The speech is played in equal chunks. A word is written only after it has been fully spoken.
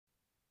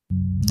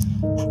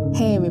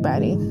Hey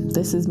everybody,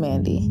 this is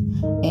Mandy,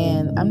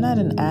 and I'm not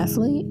an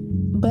athlete,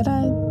 but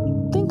I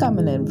think I'm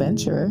an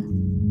adventurer.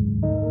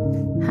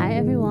 Hi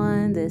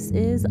everyone, this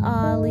is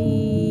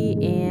Ollie,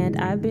 and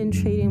I've been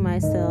treating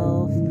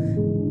myself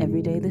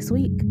every day this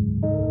week.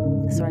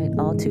 That's right,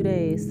 all 2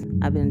 days.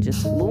 I've been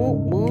just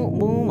boom, boom,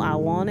 boom. I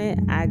want it,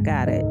 I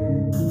got it.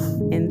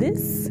 And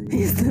this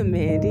is the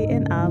Mandy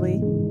and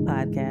Ollie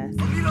podcast.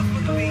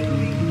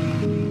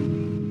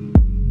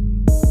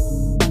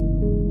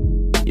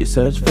 You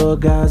search for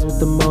guys with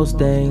the most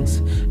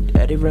things.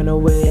 Daddy ran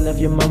away, left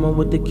your mama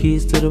with the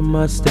keys to the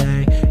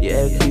Mustang.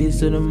 Yeah,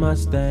 keys to the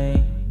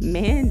Mustang.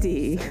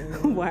 Mandy,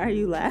 why are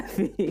you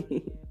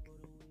laughing?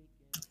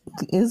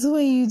 It's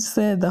when you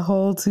said the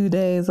whole 2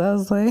 days. I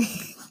was like,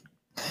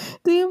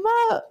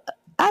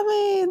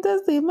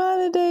 does the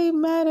amount of day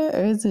matter,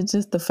 or is it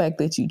just the fact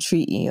that you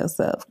treating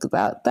yourself?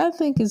 Because I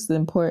think it's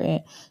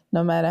important,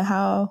 no matter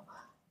how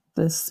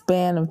the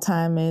span of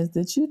time is,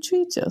 that you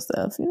treat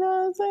yourself. You know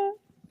what I'm saying?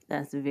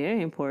 That's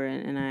very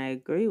important, and I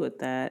agree with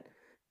that.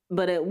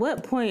 But at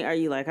what point are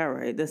you like, all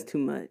right, that's too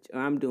much,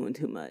 or I'm doing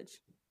too much?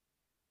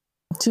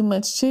 Too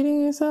much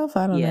treating yourself?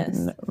 I don't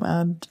know.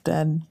 I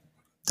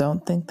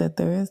don't think that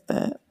there is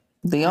that.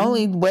 The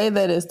only way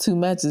that is too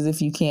much is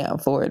if you can't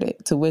afford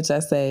it, to which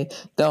I say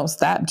don't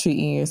stop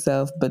treating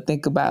yourself, but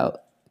think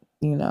about,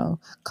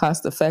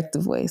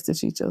 cost-effective ways to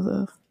treat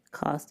yourself.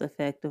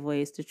 Cost-effective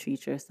ways to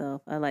treat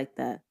yourself. I like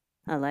that.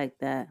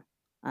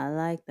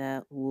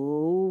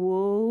 Whoa,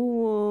 whoa,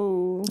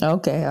 whoa.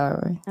 Okay, all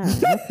right.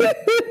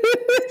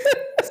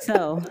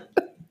 So,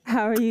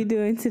 how are you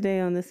doing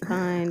today on this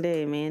fine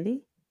day,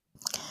 Mandy?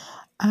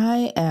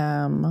 I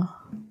am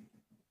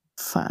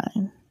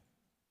fine.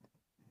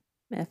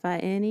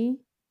 F-I-N-E?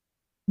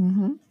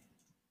 Mm-hmm.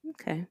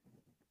 Okay.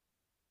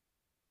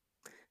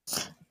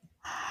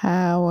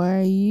 How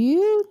are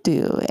you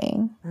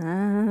doing?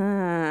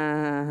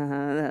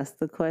 That's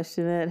the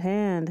question at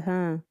hand,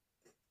 huh?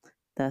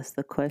 That's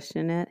the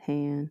question at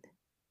hand.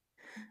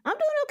 I'm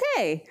doing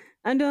okay.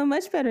 I'm doing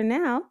much better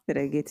now that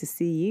I get to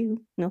see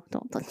you. No,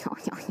 don't.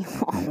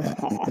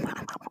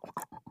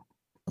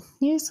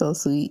 You're so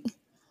sweet.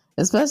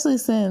 Especially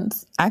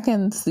since I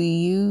can see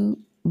you,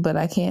 but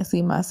I can't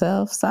see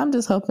myself. So I'm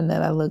just hoping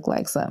that I look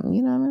like something.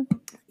 You know what I mean?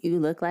 You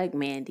look like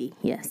Mandy.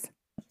 Yes.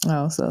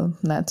 Oh, so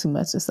not too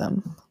much of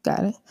something.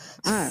 Got it.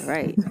 All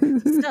right.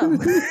 So,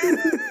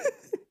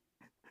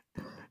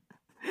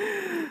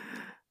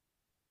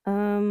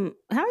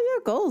 how are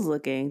your goals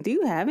looking? Do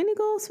you have any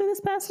goals for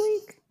this past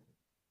week?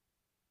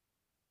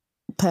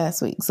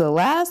 Past week. So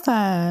last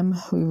time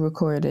we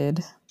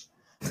recorded,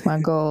 my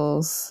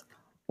goals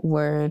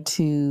were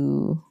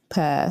to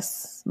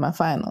pass my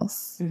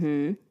finals.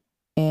 Mm-hmm.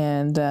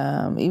 And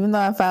even though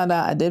I found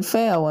out I did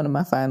fail one of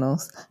my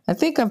finals, I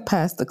think I've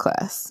passed the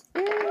class.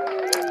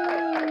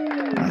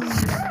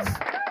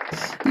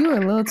 You were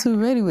a little too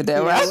ready with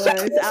that, yeah,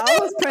 right? I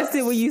almost pressed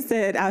it when you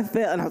said I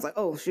failed, and I was like,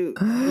 "Oh shoot!"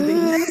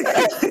 Good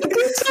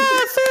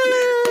job,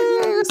 Phil.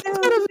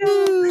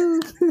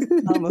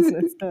 Almost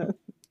messed up.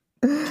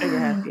 Trigger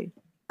happy.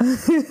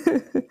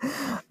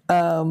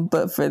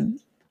 But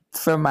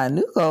for my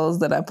new goals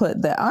that I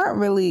put that aren't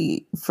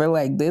really for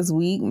like this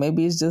week,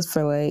 maybe it's just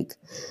for like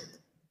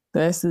the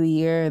rest of the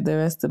year, the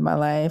rest of my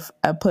life,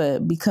 I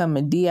put become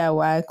a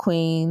DIY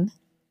queen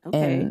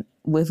and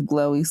with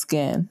glowy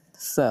skin.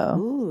 So,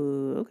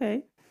 ooh,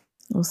 okay.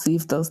 We'll see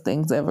if those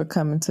things ever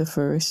come into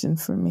fruition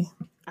for me.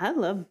 I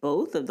love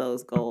both of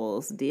those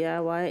goals,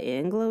 DIY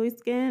and glowy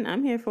skin.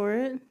 I'm here for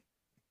it.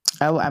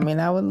 I mean,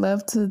 I would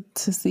love to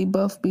see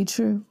both be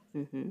true.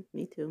 Mm-hmm.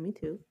 Me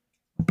too.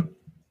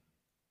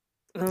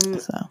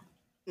 So.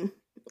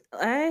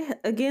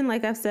 Again,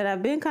 like I've said,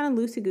 I've been kind of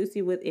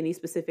loosey-goosey with any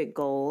specific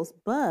goals,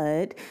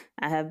 but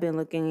I have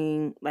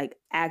been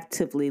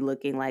actively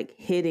looking, like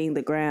hitting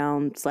the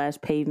ground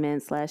 /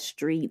 pavement /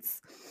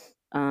 streets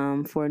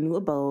for a new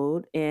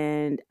abode.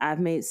 And I've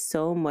made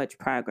so much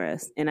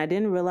progress. And I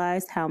didn't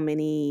realize how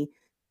many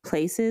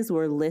places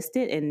were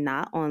listed and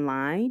not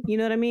online. You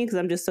know what I mean? Because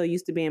I'm just so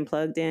used to being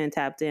plugged in,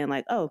 tapped in,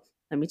 like, oh,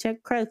 let me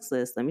check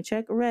Craigslist, let me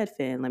check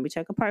Redfin, let me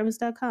check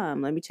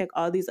apartments.com, let me check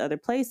all these other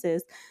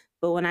places.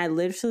 But when I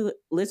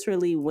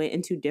literally went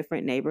into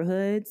different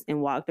neighborhoods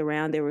and walked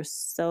around, there were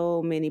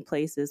so many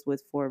places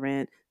with for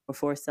rent or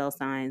for sale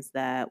signs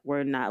that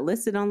were not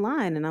listed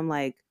online. And I'm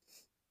like,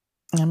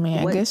 I mean,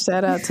 I guess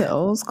shout out to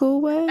old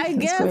school way. I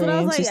guess, but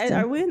I was like,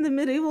 are we in the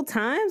medieval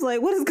times?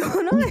 Like, what is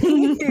going on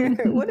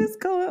here? What is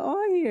going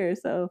on here?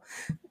 So,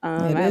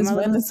 it is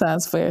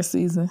Renaissance fair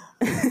season.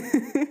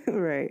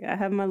 Right. I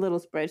have my little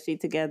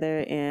spreadsheet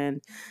together,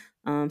 and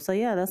so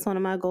yeah, that's one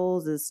of my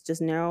goals, is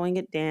just narrowing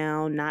it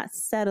down, not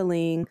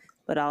settling,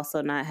 but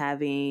also not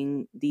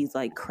having these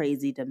like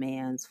crazy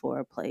demands for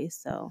a place.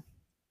 So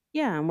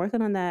yeah, I'm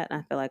working on that.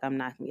 I feel like I'm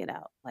knocking it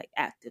out, like,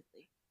 actively.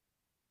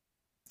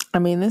 I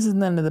mean, this is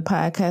none of the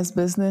podcast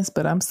business,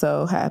 but I'm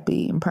so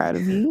happy and proud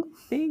of you.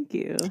 Thank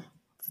you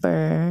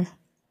for,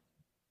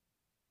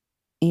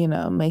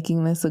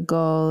 making this a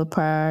goal, a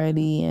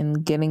priority,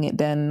 and getting it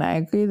done. And I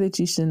agree that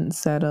you shouldn't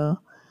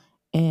settle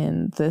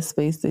in the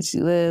space that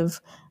you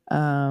live.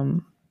 I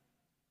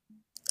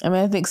mean,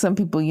 I think some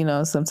people,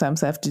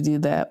 sometimes have to do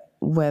that,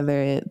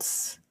 whether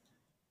it's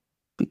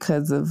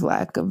because of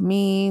lack of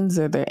means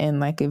or they're in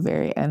like a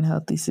very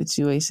unhealthy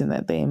situation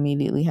that they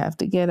immediately have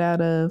to get out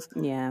of.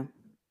 Yeah.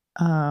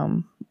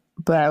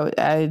 But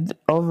I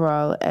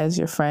overall, as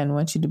your friend,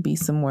 want you to be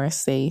somewhere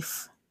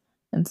safe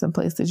and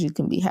someplace that you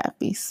can be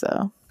happy.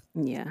 So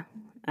yeah,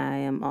 I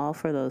am all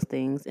for those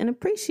things and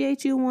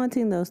appreciate you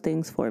wanting those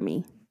things for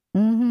me.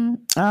 I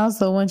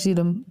also want you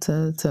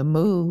to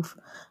move.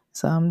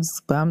 So I'm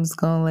just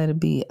gonna let it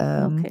be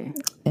Okay.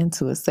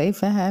 into a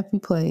safe and happy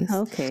place.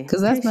 Okay.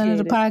 Because that's none of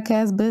the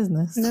podcast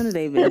business. None of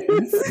their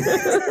business.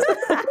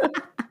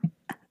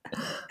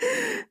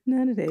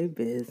 None of their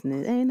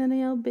business. Ain't none of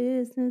your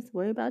business.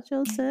 Worry about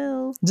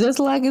yourself. Just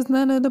like it's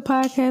none of the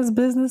podcast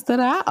business that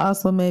I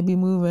also may be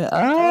moving.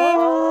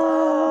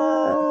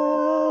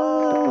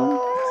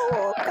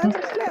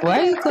 Why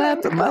are you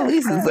clapping? My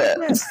lease is up.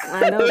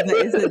 I know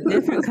it's a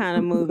different kind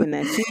of moving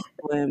that you're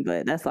doing,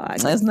 but that's all I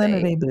can That's say. none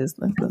of their business.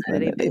 That's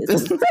none of their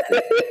business.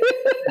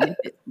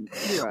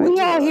 You're right, We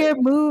you're out right. here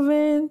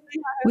moving.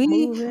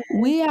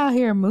 We out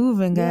here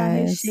moving, We out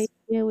here guys.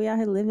 shaking. We out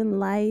here living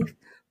life.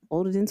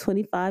 Older than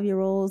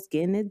 25-year-olds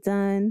getting it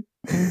done.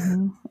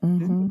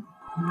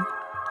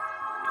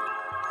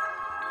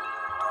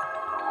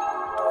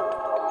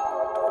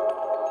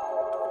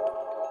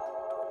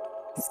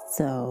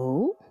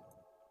 So,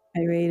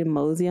 are you ready to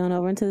mosey on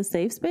over into the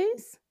safe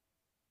space?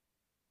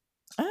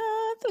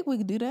 I think we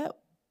could do that.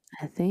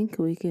 I think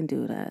we can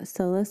do that.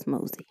 So let's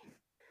mosey.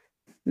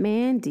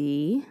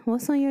 Mandy,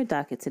 what's on your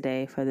docket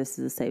today for This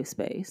Is a Safe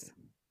Space?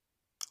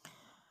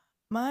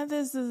 My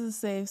This Is a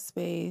Safe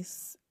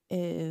Space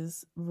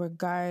is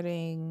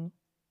regarding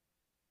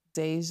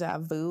deja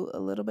vu a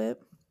little bit.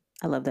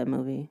 I love that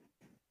movie.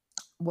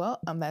 Well,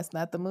 that's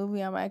not the movie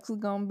I'm actually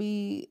going to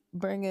be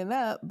bringing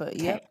up, but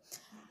yep.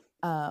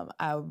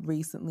 I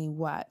recently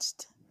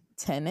watched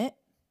Tenet.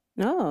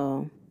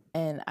 Oh.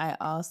 And I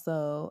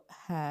also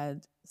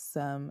had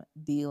some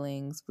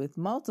dealings with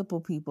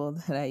multiple people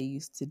that I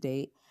used to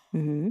date.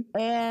 Mm-hmm.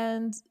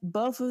 And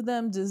both of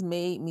them just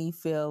made me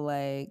feel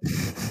like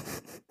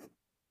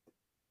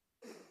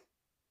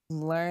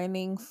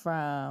learning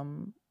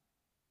from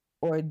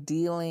or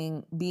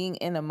being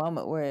in a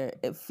moment where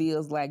it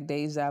feels like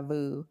deja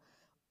vu,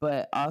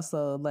 but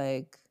also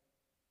like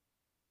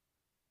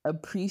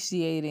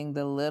appreciating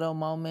the little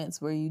moments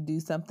where you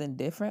do something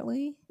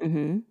differently.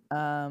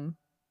 Mm-hmm.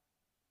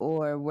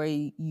 Or where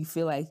you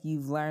feel like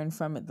you've learned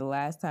from it the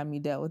last time you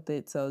dealt with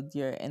it, so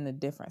you're in a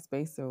different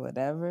space or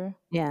whatever.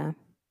 Yeah.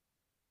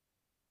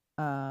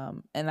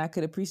 And I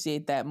could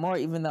appreciate that more,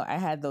 even though I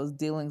had those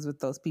dealings with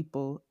those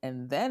people,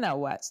 and then I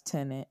watched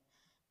Tenet.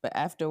 But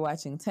after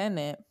watching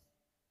Tenet,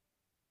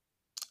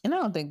 and I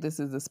don't think this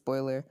is a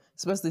spoiler,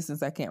 especially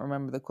since I can't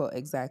remember the quote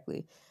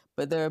exactly,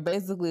 but they were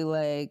basically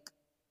like,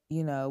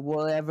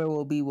 whatever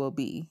will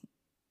be,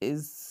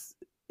 is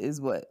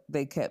what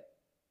they kept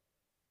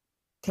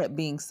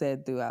being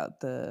said throughout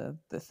the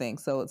thing.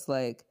 So it's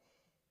like,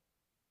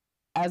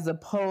 as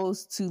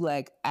opposed to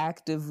like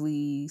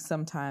actively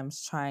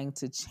sometimes trying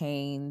to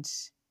change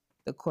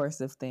the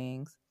course of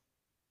things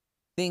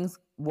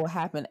will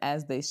happen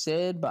as they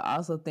should, but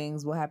also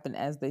things will happen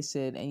as they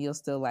should, and you'll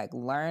still like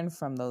learn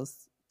from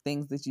those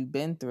things that you've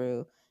been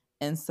through.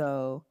 And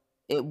so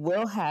it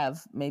will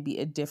have maybe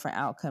a different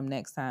outcome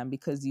next time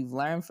because you've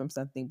learned from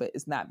something, but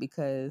it's not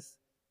because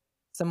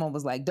someone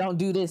was like, don't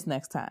do this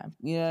next time.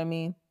 You know what I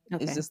mean?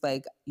 Okay. It's just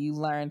like you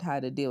learned how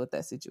to deal with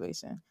that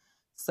situation.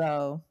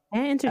 So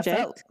can I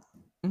interject?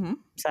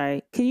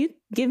 Sorry. Can you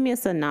give me a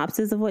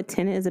synopsis of what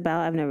Tenet is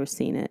about? I've never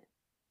seen it.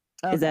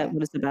 Okay. Is that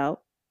what it's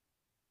about?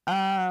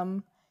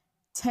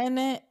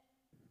 Tenet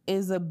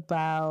is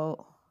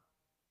about,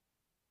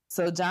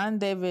 so John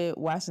David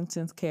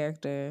Washington's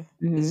character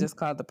is just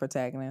called the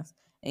protagonist,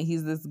 and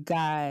he's this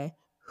guy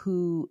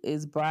who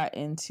is brought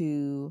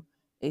into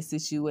a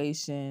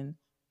situation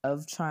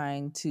of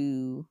trying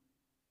to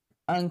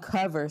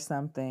uncover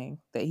something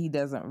that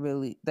isn't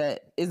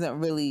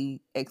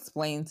really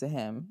explained to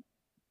him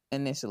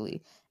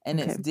initially, and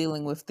it's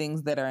dealing with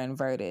things that are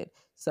inverted.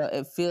 So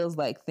it feels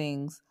like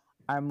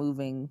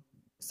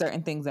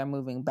certain things are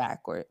moving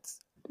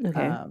backwards.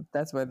 Okay.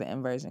 That's where the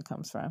inversion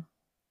comes from.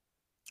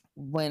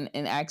 When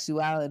in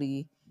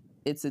actuality,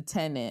 it's a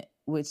tenet,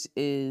 which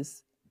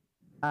is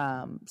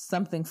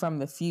something from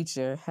the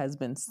future has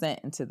been sent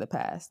into the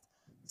past.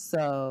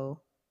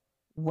 So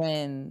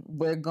when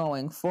we're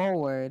going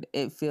forward,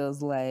 it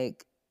feels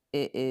like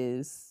it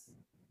is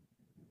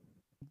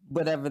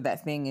whatever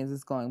that thing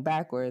is going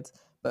backwards.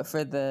 But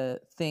for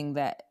the thing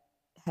that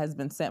has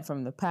been sent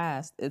from the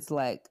past, it's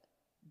like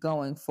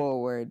going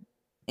forward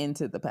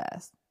into the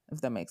past,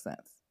 if that makes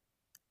sense.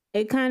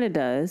 It kind of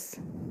does,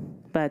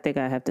 but I think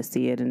I have to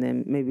see it and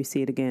then maybe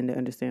see it again to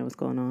understand what's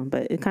going on.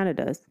 But it kind of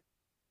does.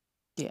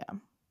 Yeah.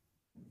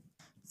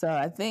 So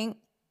I think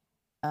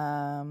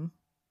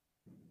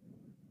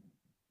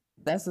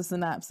that's a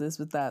synopsis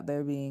without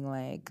there being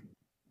like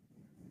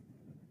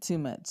too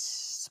much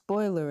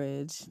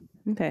spoilerage.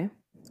 Okay.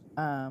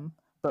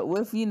 But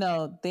with,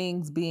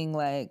 things being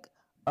like,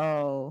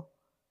 oh,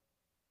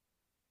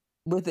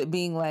 with it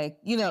being like,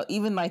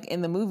 even like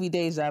in the movie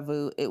Deja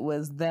Vu, it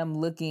was them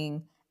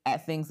looking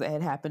at things that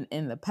had happened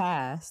in the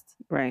past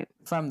Right.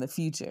 from the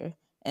future.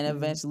 And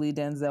eventually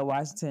Denzel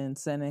Washington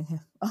sending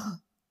him, oh,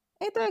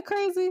 ain't that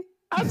crazy?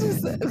 I'll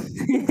just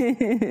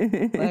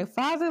like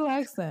father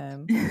like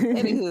son.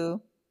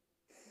 Anywho,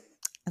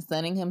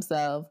 sending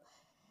himself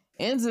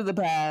into the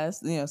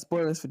past,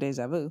 spoilers for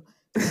Deja Vu,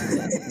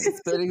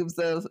 sending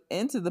himself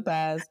into the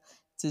past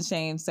to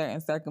change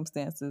certain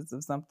circumstances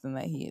of something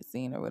that he had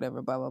seen or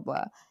whatever, blah, blah,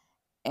 blah.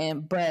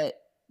 But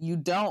you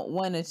don't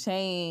want to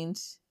change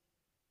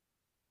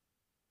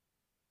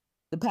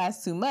the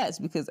past too much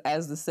because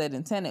as the said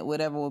intended,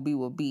 whatever will be,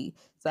 will be.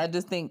 So I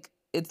just think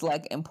it's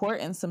like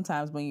important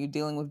sometimes when you're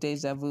dealing with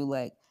deja vu,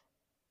 like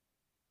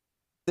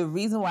the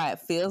reason why it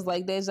feels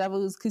like deja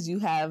vu is because you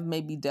have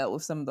maybe dealt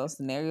with some of those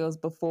scenarios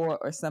before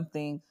or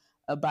something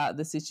about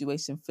the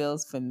situation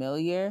feels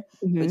familiar,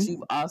 but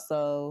you've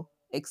also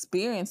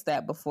experienced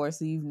that before.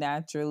 So you've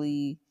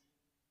naturally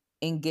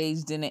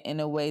engaged in it in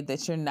a way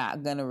that you're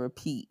not going to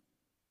repeat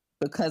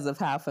because of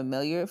how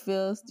familiar it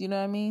feels. Do you know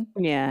what I mean?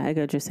 Yeah, I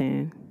get what you're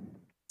saying.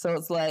 So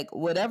it's like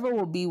whatever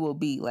will be, will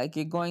be. Like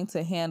you're going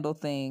to handle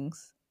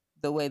things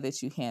the way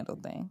that you handle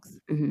things.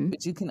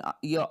 But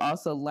you'll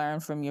also learn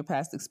from your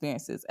past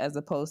experiences as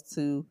opposed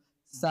to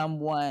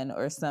someone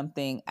or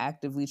something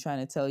actively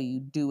trying to tell you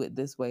do it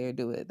this way or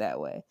do it that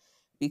way.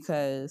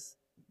 Because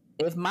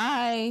if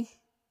my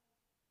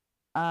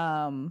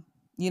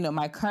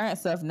my current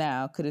self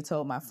now could have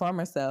told my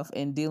former self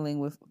in dealing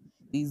with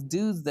these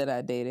dudes that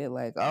I dated,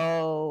 like,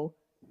 oh,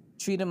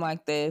 treat them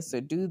like this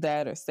or do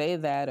that or say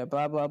that or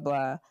blah, blah,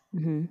 blah,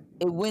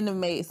 it wouldn't have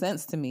made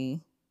sense to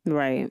me.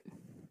 Right.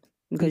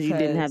 Because you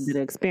didn't have the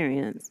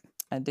experience.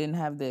 I didn't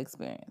have the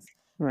experience.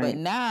 Right. But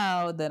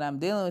now that I'm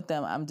dealing with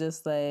them, I'm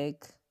just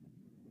like,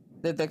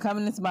 that they're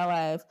coming into my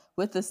life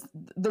with this.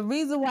 The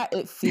reason why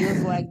it feels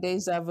like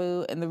deja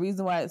vu and the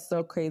reason why it's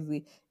so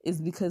crazy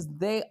is because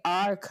they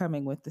are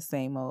coming with the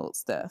same old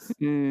stuff.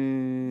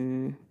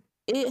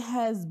 It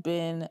has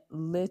been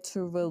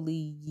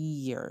literally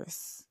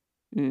years.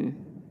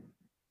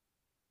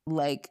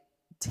 Like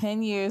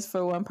 10 years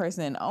for one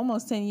person and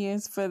almost 10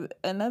 years for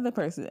another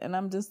person. And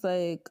I'm just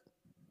like,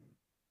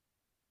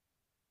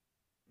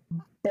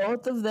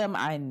 both of them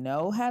I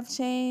know have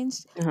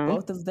changed.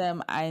 Both of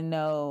them I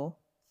know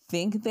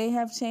think they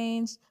have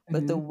changed,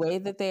 but the way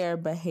that they are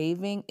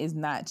behaving is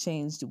not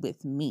changed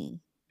with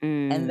me.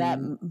 And that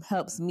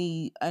helps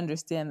me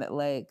understand that,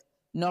 like,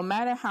 no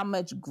matter how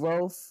much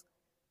growth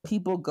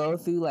people go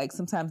through, like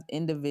sometimes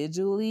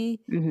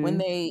individually, when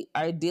they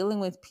are dealing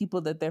with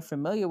people that they're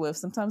familiar with,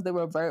 sometimes they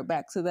revert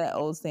back to that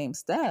old same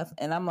stuff.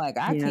 And I'm like,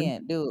 I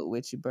can't do it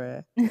with you,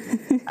 bruh.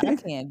 I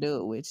can't do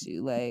it with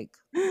you. Like,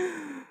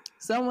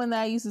 someone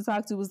that I used to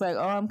talk to was like,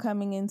 oh, I'm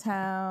coming in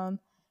town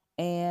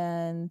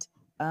and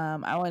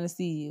I want to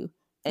see you.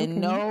 And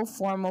no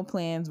formal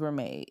plans were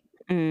made.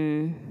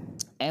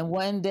 And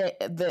one day,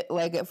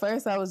 like at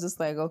first I was just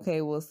like,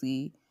 okay, we'll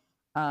see.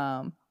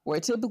 Where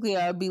typically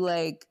I would be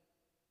like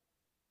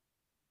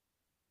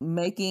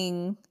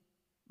making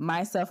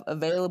myself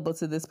available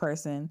to this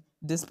person,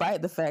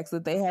 despite the facts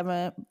that they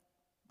haven't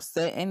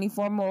set any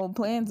formal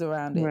plans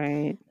around it.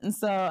 Right. And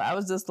so I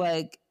was just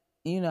like,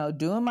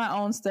 doing my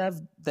own stuff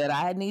that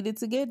I needed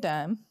to get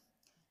done.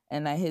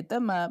 And I hit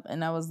them up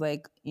and I was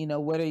like,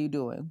 what are you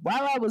doing?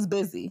 While I was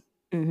busy.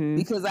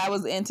 Because I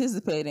was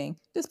anticipating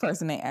this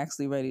person ain't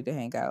actually ready to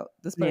hang out.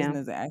 This person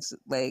isn't actually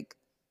like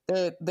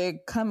they're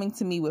coming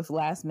to me with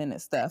last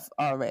minute stuff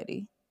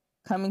already,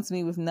 coming to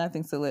me with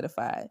nothing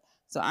solidified.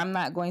 So I'm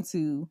not going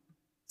to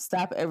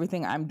stop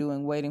everything I'm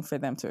doing waiting for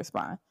them to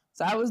respond.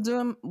 So I was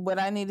doing what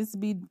I needed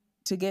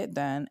to get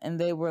done, and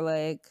they were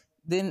like,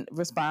 didn't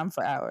respond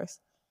for hours.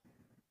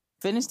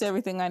 Finished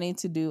everything I need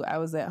to do. I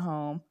was at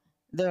home.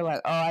 They're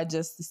like, oh, I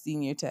just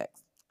seen your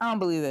text. I don't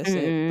believe that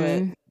shit,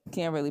 but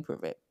can't really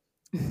prove it.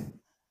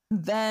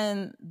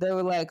 Then they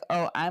were like,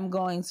 oh, I'm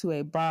going to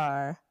a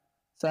bar,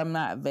 so I'm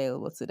not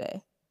available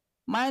today.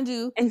 Mind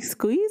you.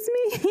 Excuse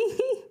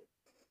me?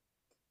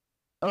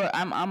 Or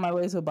I'm on my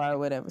way to a bar or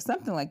whatever.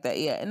 Something like that,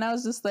 yeah. And I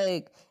was just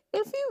like,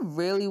 if you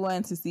really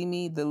wanted to see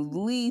me, the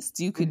least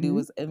you could do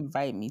was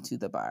invite me to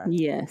the bar.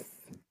 Yes.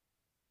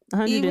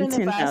 110,000%. Even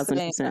if I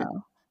say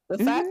no.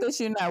 The fact that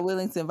you're not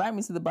willing to invite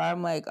me to the bar,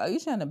 I'm like, oh, you're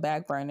trying to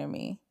back burner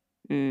me.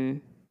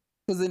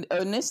 Because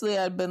initially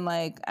I'd been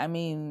like,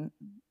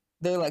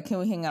 they're like, can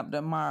we hang up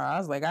tomorrow? I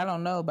was like, I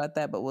don't know about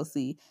that, but we'll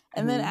see.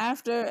 And then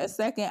after a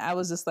second, I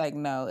was just like,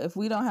 no, if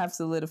we don't have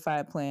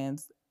solidified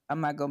plans,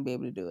 I'm not going to be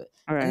able to do it.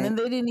 Right. And then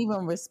they didn't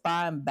even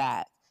respond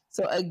back.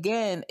 So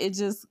again, it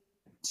just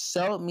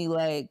showed me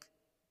like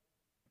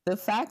the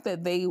fact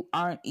that they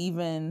aren't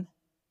even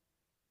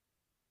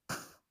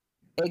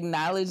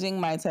acknowledging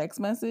my text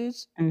message.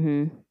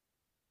 I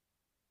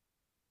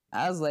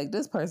was like,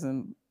 this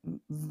person,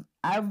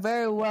 I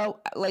very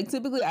well, like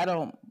typically I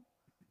don't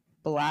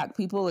block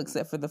people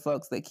except for the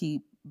folks that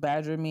keep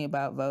badgering me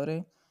about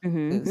voting. I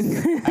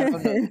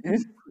don't know.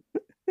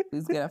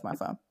 Please get off my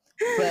phone.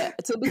 But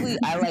typically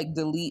I like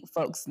delete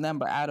folks'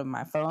 number out of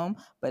my phone.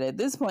 But at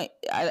this point,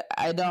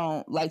 I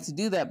don't like to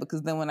do that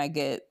because then when I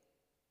get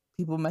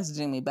people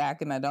messaging me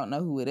back and I don't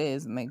know who it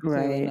is and they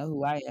clearly know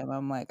who I am,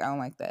 I'm like, I don't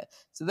like that.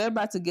 So they're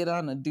about to get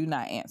on a do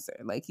not answer.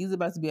 Like he's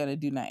about to be on a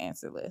do not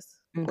answer list.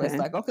 Okay. Where it's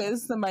like, okay,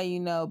 this is somebody you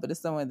know, but it's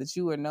someone that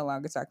you are no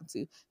longer talking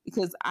to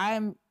because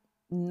I'm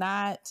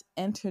not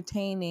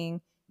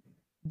entertaining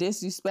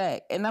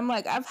disrespect. And I'm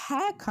like, I've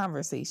had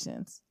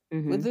conversations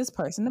with this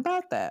person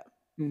about that.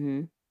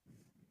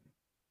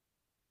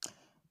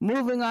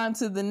 Moving on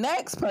to the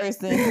next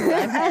person who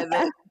I've had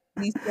that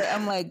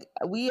I'm like,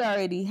 we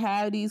already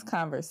have these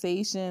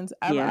conversations.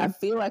 I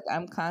feel like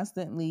I'm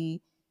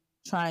constantly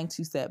trying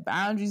to set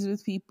boundaries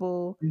with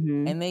people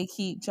and they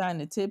keep trying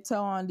to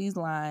tiptoe on these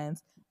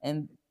lines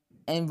and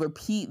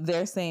repeat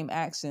their same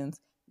actions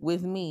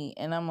with me.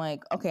 And I'm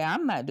like, okay,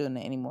 I'm not doing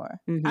it anymore.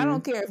 I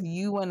don't care if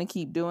you want to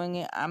keep doing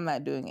it. I'm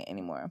not doing it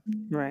anymore.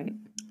 Right.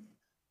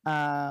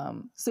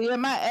 So yeah,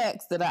 my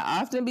ex that I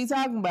often be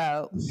talking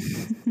about.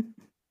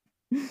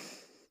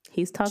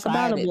 He's talk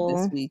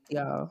aboutable this week,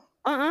 y'all.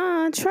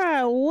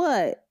 Try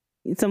what?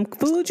 Some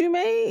food you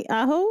made,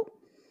 I hope?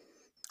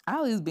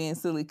 Ollie's being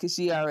silly because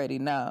she already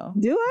know.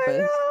 Do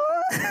I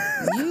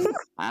know?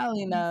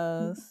 Ollie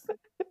knows.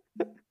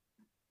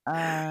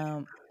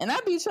 And I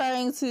be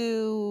trying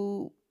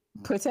to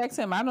protect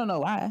him. I don't know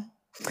why.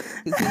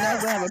 Because he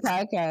knows I have a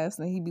podcast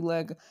and he'd be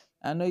like,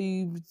 I know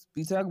you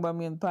be talking about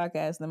me in the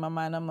podcast. And in my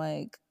mind, I'm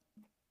like,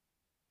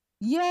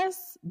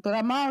 yes, but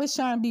I'm always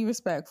trying to be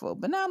respectful.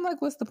 But now I'm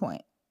like, what's the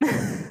point?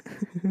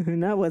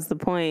 Now what's the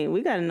point?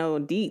 We got to know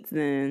deets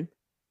then.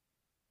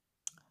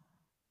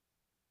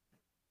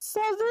 So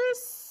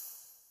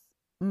this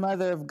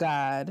mother of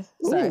God,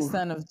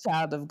 son of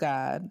child of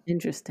God.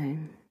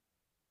 Interesting.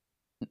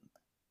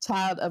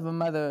 Child of a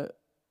mother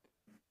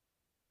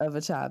of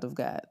a child of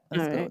God.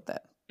 Let's go with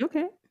that.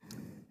 Okay.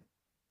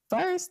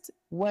 First,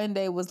 one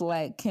day was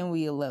like, can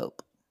we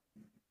elope?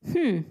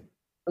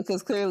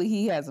 Because clearly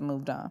he hasn't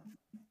moved on.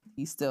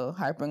 He's still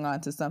harping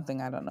on to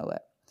something, I don't know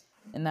what.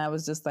 And I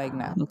was just like,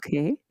 no.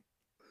 Okay.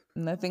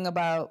 Nothing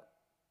about...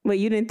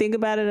 Wait, you didn't think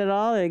about it at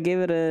all or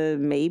give it a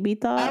maybe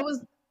thought?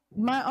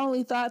 My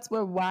only thoughts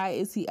were, why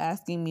is he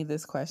asking me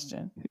this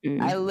question?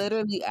 I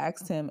literally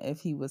asked him if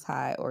he was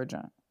high or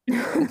drunk.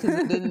 Because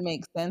it didn't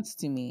make sense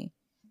to me.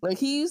 Like,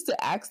 he used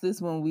to ask this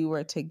when we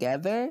were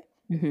together.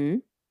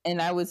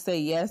 And I would say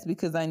yes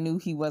because I knew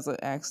he wasn't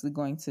actually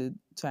going to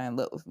try and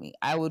look with me.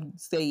 I would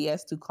say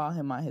yes to call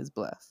him on his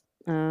bluff.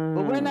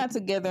 But we're not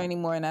together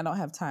anymore and I don't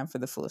have time for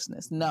the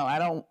foolishness. No, I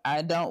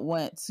don't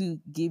want to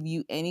give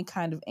you any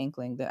kind of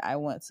inkling that I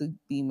want to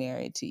be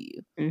married to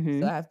you.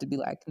 So I have to be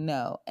like,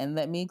 no. And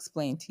let me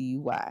explain to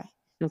you why.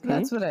 Okay. So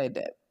that's what I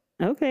did.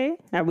 Okay.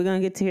 Are we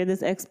going to get to hear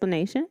this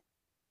explanation?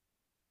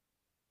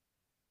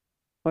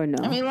 Or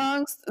no? I mean,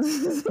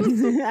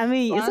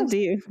 it's up to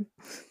you.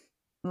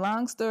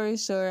 Long story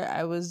short,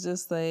 I was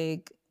just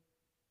like,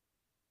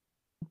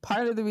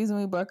 part of the reason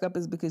we broke up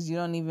is because you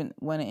don't even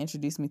want to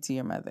introduce me to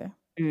your mother.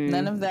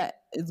 None of that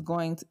is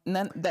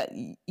that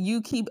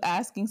you keep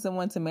asking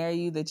someone to marry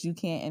you that you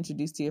can't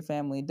introduce to your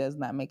family does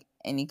not make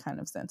any kind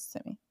of sense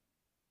to me.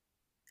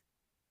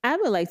 I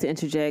would like to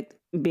interject,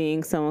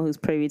 being someone who's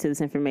privy to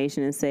this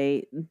information, and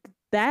say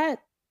that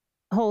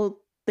whole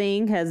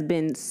thing has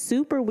been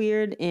super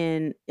weird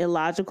and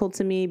illogical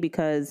to me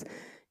because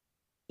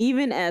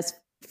even as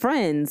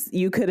friends,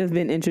 you could have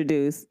been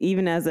introduced,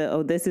 even as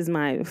this is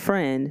my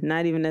friend,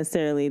 not even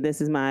necessarily this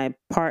is my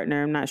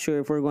partner. I'm not sure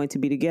if we're going to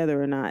be together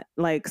or not.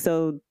 Like,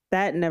 so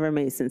that never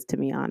made sense to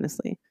me,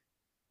 honestly.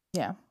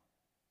 Yeah,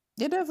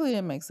 it definitely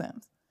didn't make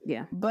sense.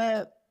 Yeah.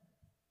 But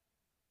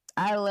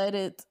I let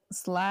it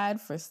slide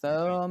for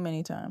so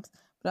many times.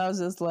 But I was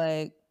just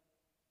like,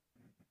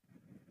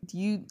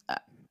 I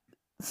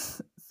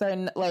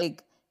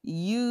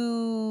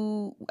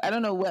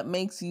don't know what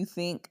makes you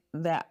think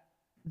that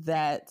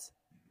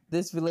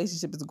this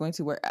relationship is going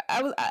to work.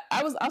 I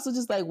was also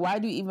just like, why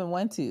do you even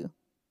want to?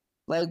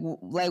 Like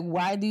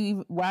why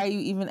are you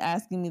even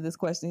asking me this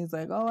question? He's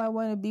like, oh, I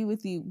want to be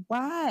with you.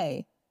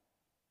 Why?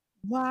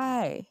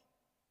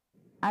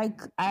 I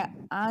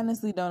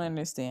honestly don't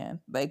understand.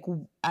 Like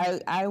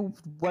I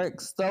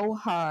work so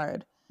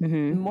hard,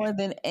 more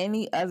than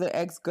any other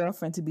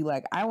ex-girlfriend, to be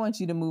like, I want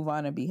you to move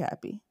on and be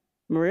happy.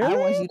 Really? I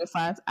want you to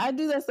find... I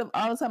do that stuff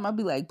all the time. I'll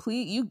be like,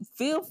 please, you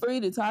feel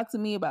free to talk to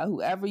me about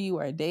whoever you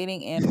are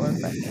dating and or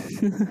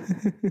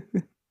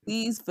fucking.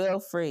 Please feel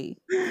free.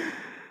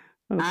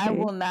 Okay. I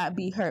will not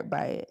be hurt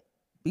by it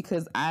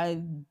because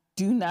I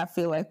do not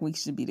feel like we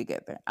should be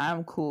together.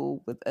 I'm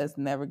cool with us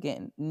never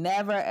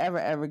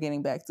ever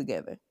getting back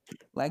together.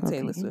 Like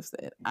Taylor Swift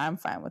said. I'm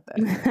fine with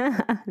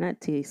that. Not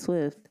Taylor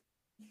Swift.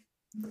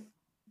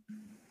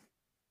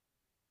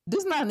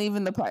 This is not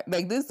even the part.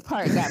 Like, this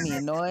part got me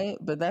annoyed,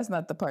 but that's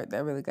not the part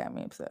that really got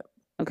me upset.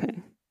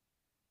 Okay.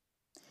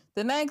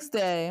 The next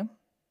day,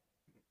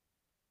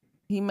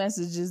 he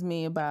messages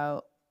me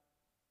about,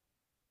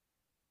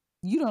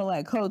 you don't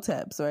like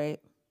hoteps, right?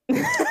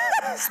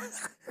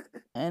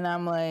 And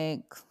I'm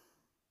like,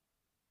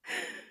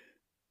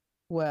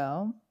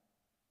 Well,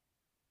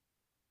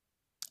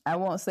 I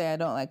won't say I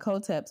don't like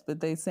hoteps, but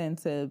they tend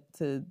to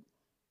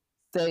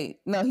say,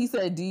 no, he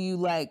said, do you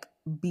like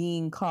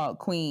being called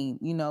queen,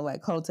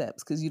 like hoteps,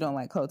 because you don't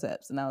like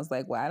hoteps? And I was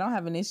like, well, I don't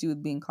have an issue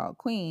with being called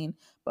queen,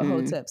 but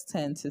hoteps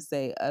tend to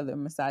say other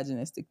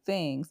misogynistic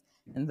things,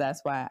 and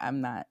that's why I'm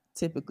not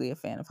typically a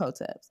fan of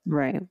hoteps.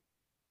 Right.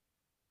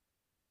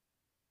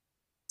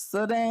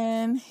 So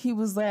then he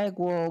was like,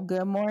 well,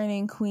 good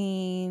morning,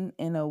 queen,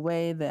 in a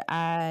way that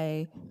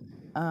I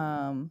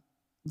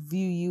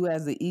view you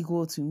as an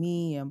equal to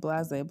me, and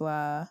blah, blah,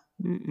 blah.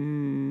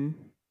 And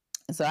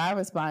so I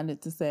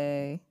responded to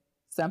say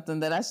something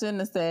that I shouldn't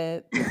have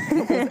said,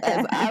 because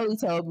as Ali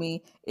told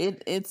me,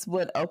 it's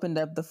what opened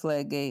up the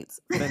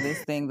floodgates for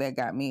this thing that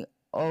got me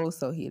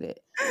so heated.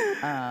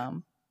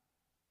 And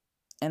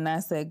I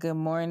said, good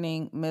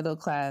morning, middle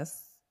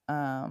class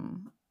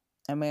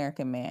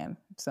American man,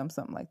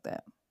 something like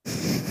that.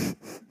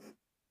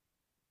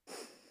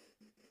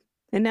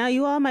 And now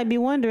you all might be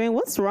wondering,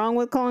 what's wrong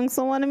with calling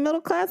someone a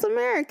middle-class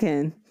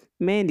American?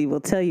 Mandy will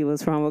tell you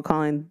what's wrong with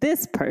calling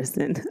this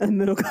person a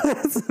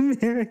middle-class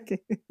American.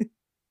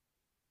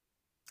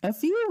 A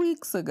few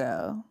weeks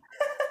ago,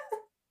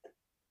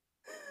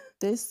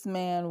 this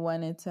man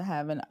wanted to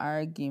have an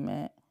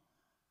argument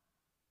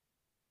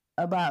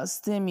about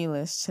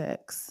stimulus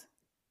checks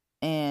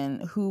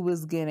and who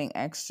was getting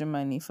extra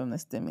money from the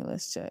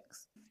stimulus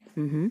checks.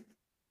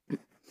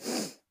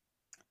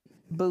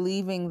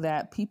 Believing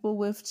that people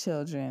with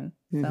children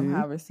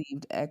somehow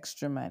received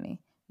extra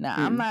money.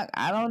 Now,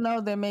 I don't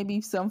know, there may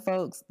be some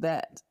folks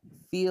that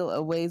feel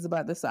a ways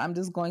about this, so I'm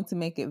just going to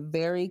make it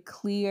very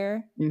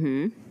clear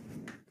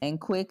and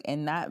quick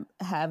and not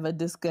have a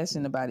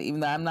discussion about it,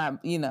 even though I'm not,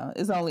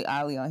 it's only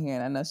Ali on here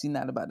and I know she's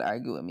not about to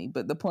argue with me.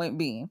 But the point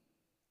being,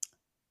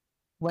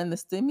 when the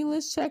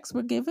stimulus checks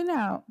were given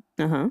out,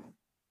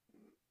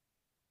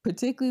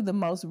 particularly the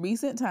most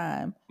recent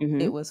time,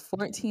 it was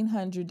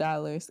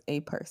 $1,400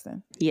 a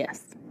person.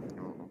 Yes.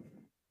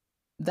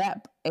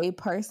 That a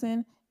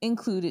person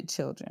included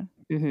children.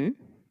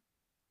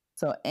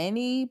 So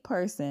any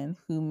person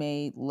who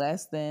made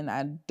less than,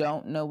 I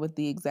don't know what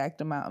the exact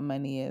amount of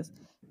money is,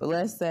 but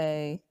let's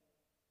say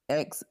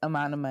X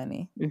amount of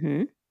money,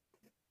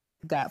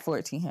 got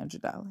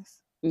 $1,400.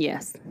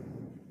 Yes.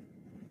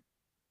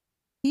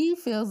 He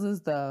feels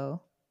as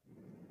though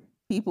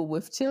people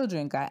with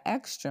children got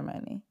extra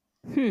money.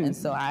 And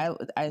so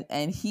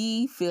and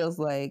he feels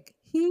like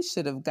he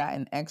should have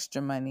gotten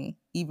extra money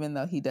even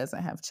though he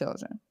doesn't have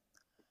children.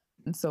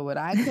 And so what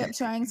I kept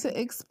trying to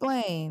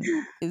explain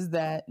is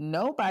that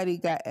nobody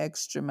got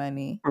extra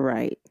money.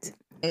 Right.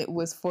 It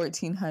was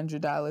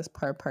 $1,400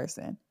 per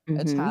person.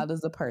 A child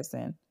is a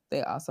person.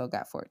 They also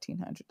got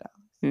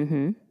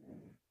 $1,400.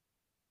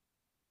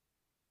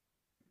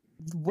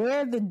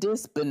 Where the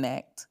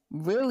disconnect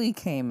really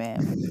came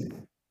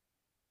in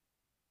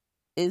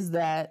is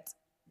that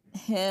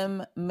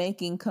him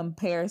making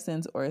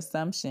comparisons or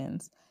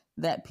assumptions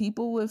that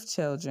people with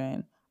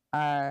children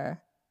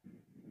are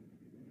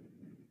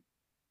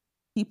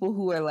people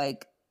who are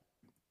like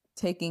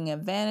taking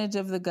advantage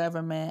of the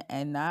government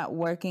and not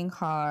working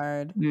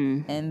hard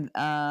and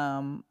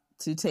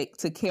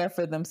to care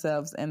for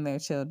themselves and their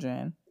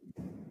children,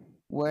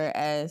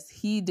 whereas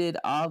he did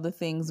all the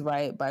things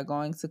right by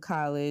going to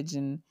college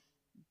and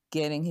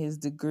getting his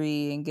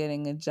degree and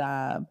getting a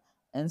job,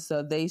 and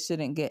so they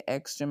shouldn't get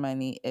extra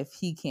money if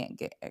he can't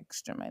get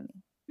extra money.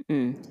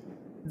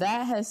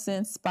 That has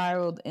since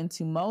spiraled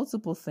into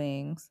multiple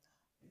things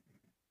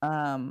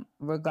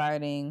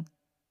regarding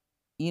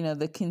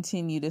the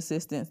continued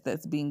assistance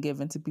that's being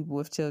given to people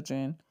with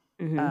children.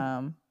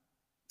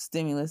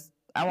 Stimulus,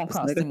 I won't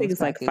call it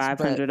stimulus. I think it's package,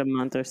 like $500 a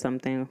month or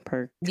something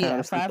per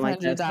child. Yeah, $500, like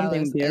that.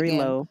 Something very again,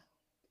 low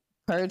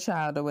per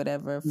child or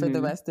whatever for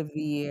the rest of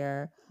the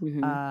year.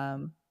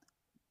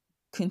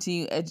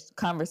 Continue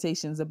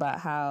conversations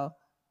about how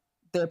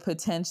they're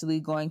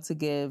potentially going to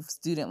give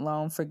student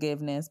loan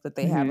forgiveness, but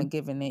they haven't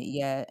given it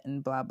yet,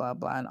 and blah blah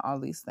blah, and all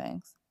these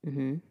things.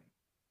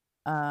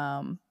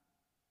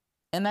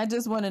 And I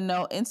just want to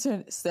know,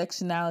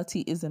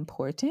 intersectionality is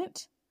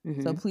important.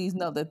 So please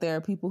note that there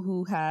are people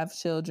who have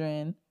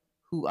children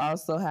who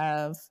also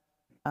have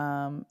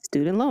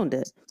student loan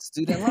debt.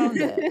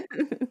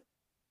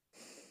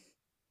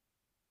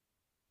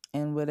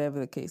 And whatever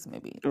the case may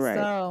be. Right.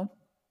 So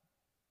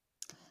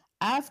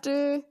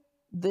after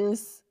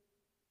this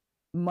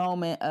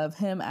moment of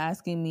him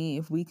asking me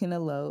if we can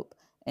elope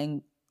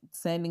and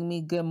sending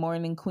me good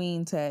morning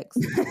queen text,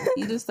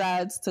 he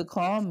decides to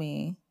call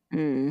me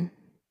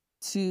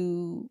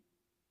to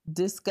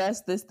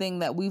discuss this thing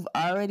that we've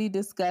already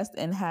discussed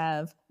and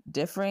have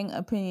differing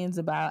opinions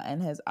about,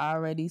 and has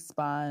already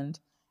spawned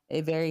a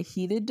very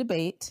heated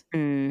debate.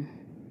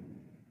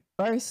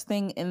 First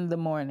thing in the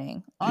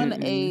morning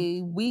on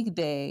a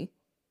weekday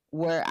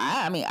where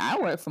I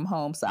work from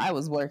home, so I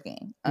was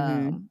working.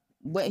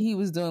 What he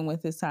was doing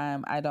with his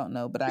time, I don't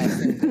know, but I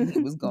assumed that he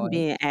was going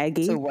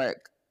to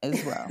work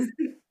as well.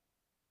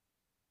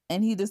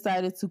 And he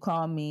decided to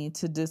call me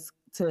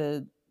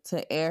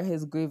to air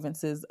his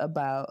grievances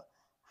about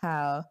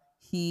how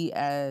he,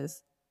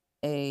 as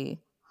a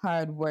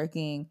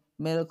hardworking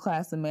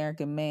middle-class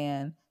American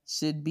man,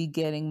 should be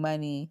getting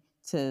money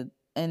to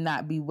and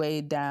not be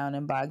weighed down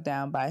and bogged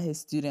down by his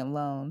student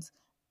loans,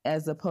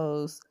 as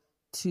opposed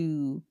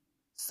to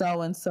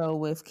so and so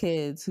with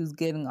kids who's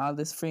getting all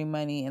this free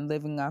money and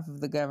living off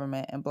of the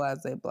government and blah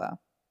blah blah.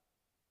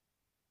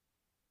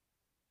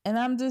 And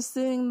I'm just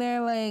sitting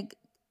there like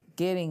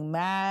getting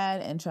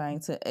mad and trying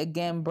to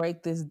again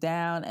break this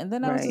down. And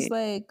then I was just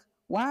like,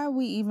 why are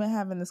we even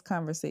having this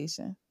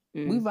conversation?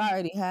 We've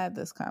already had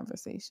this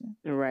conversation.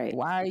 Right.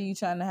 Why are you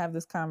trying to have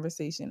this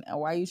conversation? And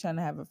why are you trying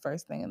to have it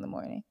first thing in the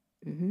morning?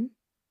 Mm-hmm.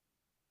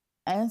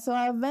 And so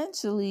I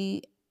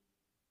eventually,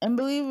 and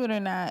believe it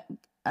or not,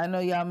 I know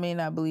y'all may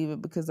not believe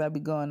it because I be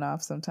going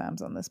off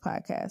sometimes on this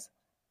podcast.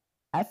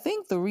 I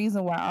think the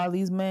reason why all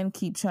these men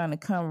keep trying to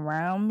come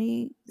around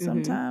me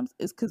sometimes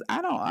is because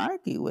I don't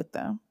argue with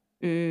them.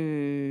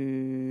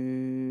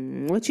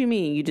 What you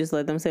mean? You just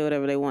let them say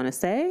whatever they want to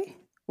say?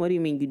 What do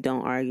you mean you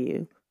don't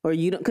argue? Or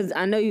you don't? Because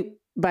I know you,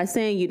 by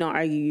saying you don't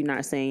argue, you're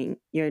not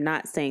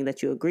saying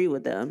that you agree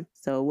with them.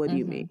 So what do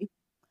you mean?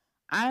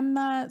 I'm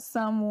not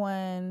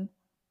someone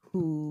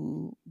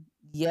who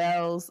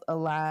yells a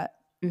lot,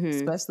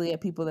 especially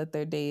at people that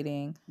they're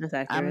dating. That's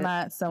accurate. I'm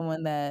not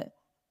someone that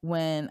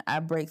when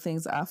I break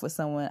things off with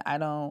someone, I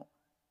don't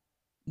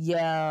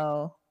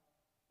yell.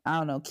 I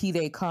don't know, key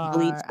their car.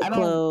 Bleach the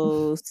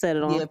clothes, set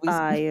it on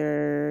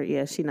fire.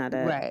 Yeah, she not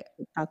that. Right.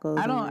 Tacos.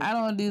 I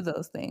don't do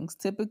those things.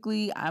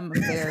 Typically, I'm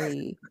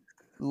very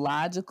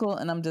logical,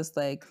 and I'm just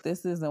like,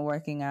 this isn't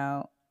working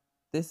out.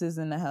 This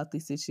isn't a healthy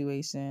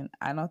situation.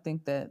 I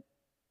think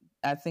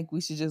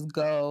we should just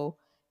go,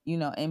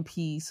 in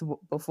peace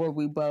before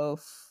we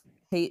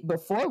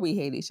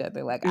hate each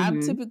other. Like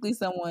I'm typically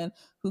someone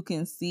who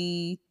can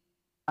see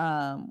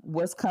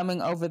what's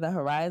coming over the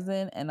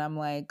horizon, and I'm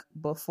like,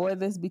 before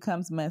this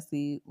becomes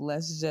messy,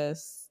 let's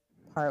just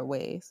part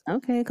ways.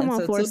 Okay, come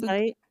on,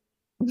 foresight.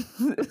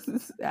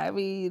 I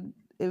mean,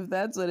 if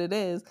that's what it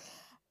is,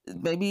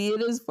 maybe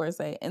it is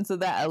foresight. And so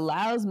that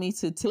allows me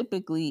to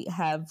typically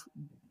have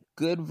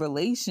good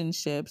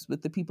relationships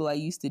with the people I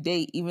used to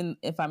date, even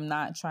if I'm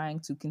not trying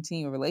to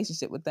continue a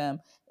relationship with them.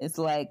 It's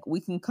like we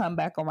can come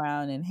back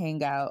around and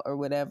hang out or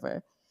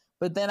whatever.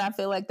 But then I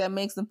feel like that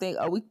makes them think,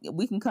 oh,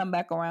 we can come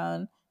back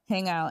around,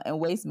 hang out, and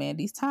waste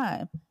Mandy's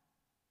time.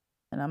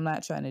 And I'm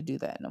not trying to do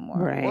that no more.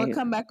 Right. Or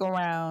come back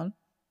around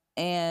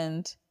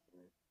and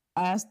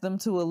ask them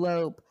to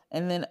elope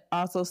and then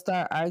also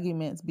start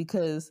arguments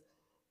because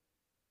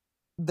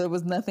there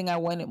was nothing I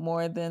wanted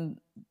more than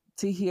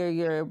to hear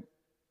your,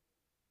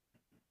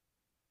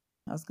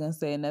 I was going to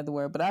say another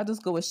word, but I'll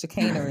just go with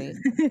chicanery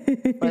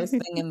first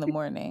thing in the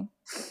morning.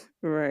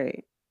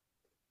 Right.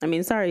 I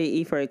mean, sorry,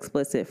 E for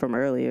explicit from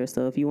earlier.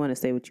 So if you want to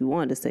say what you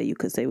want to say, you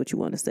could say what you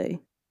want to say.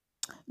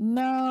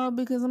 No,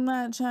 because I'm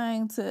not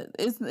trying to.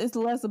 It's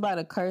less about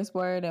a curse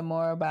word and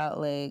more about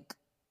like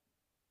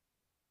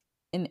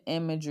an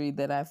imagery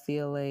that I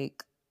feel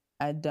like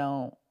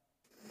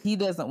he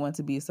doesn't want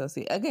to be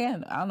associated.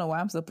 Again, I don't know why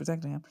I'm still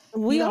protecting him.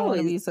 He don't want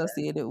to be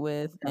associated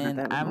with,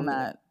 and I'm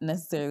not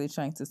necessarily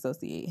trying to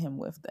associate him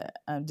with that.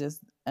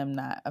 I'm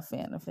not a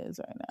fan of his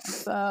right now.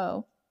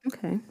 So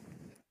okay.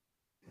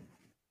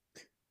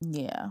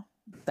 Yeah,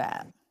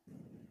 that.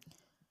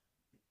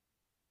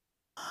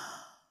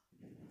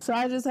 So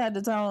I just had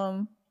to tell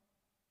him,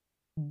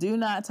 do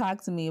not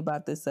talk to me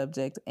about this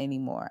subject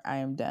anymore. I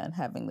am done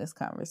having this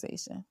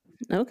conversation.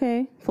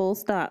 Okay, full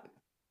stop.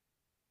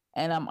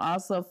 And I'm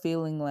also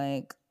feeling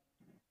like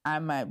I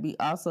might be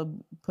also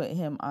put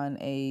him on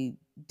a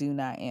do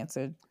not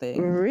answer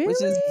thing. Really?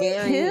 Which is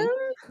very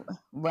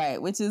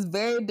right, which is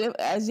very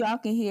as y'all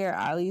can hear,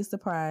 Ali is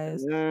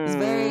surprised. It's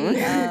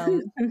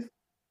very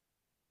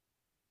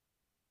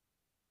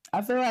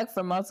I feel like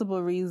for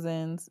multiple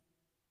reasons,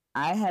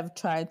 I have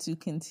tried to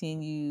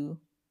continue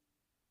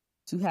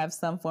to have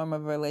some form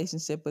of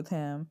relationship with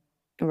him.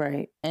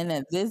 Right. And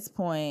at this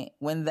point,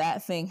 when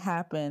that thing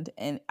happened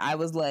and I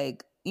was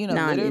like,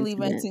 literally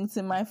venting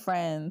to my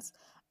friends,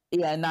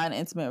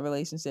 non-intimate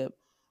relationship,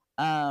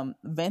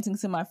 venting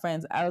to my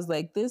friends, I was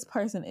like, this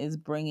person is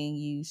bringing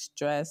you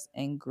stress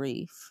and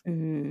grief.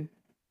 Mm-hmm.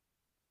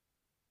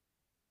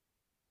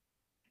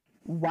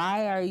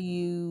 Why are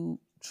you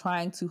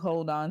trying to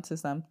hold on to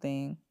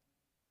something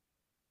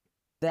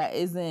that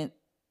isn't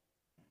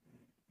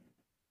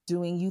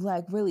doing you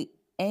like really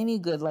any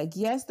good? Like,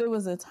 yes, there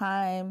was a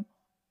time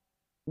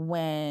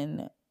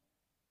when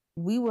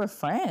we were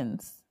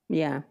friends.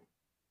 Yeah,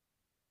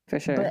 for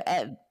sure.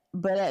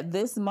 But at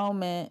this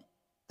moment,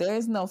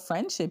 there's no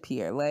friendship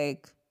here.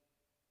 Like,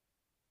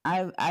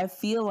 I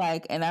feel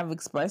like, and I've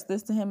expressed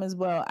this to him as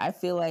well, I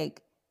feel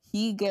like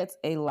he gets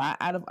a lot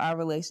out of our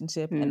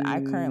relationship, and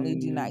I currently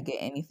do not get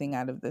anything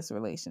out of this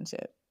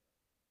relationship.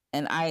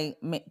 And I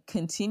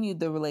continued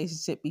the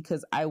relationship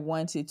because I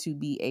wanted to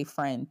be a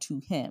friend to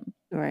him.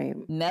 Right.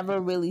 Never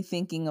really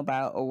thinking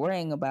about or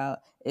worrying about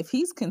if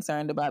he's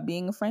concerned about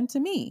being a friend to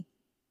me.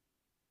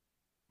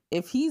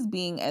 If he's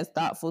being as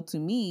thoughtful to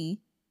me,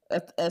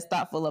 as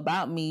thoughtful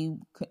about me,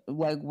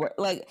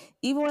 like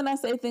even when I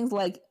say things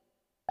like,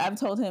 I've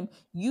told him,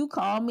 you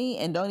call me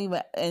and don't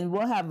even, and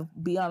we'll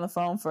be on the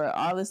phone for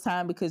all this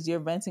time because you're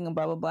venting and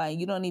blah, blah, blah. And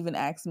you don't even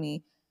ask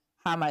me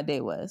how my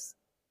day was.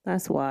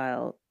 That's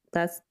wild.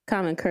 That's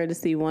common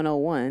courtesy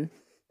 101.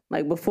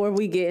 Like, before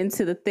we get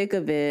into the thick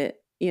of it,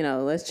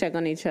 let's check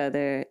on each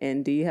other.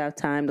 And do you have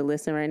time to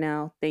listen right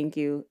now? Thank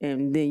you.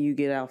 And then you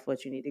get off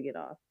what you need to get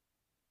off.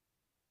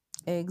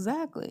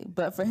 Exactly.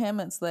 But for him,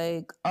 it's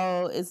like,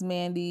 oh, it's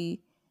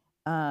Mandy.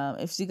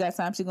 If she got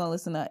time, she's going to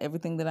listen to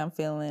everything that I'm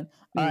feeling.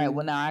 All right,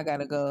 well, now I got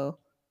to go.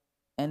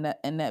 And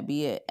that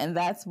be it. And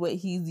that's what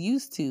he's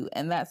used to.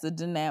 And that's a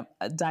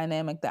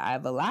dynamic that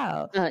I've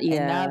allowed. Yeah.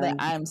 And now that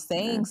I'm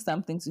saying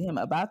something to him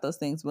about those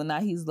things, well, now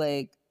he's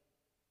like,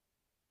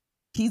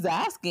 he's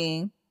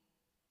asking,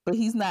 but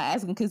he's not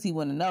asking because he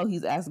want to know.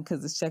 He's asking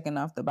because it's checking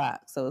off the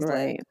box. So it's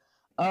like,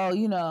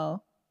 oh,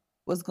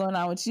 what's going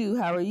on with you?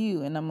 How are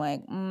you? And I'm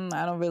like,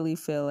 I don't really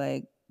feel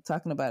like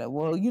talking about it.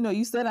 Well,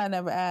 you said I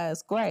never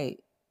asked. Great.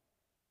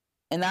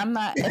 And I'm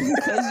not, and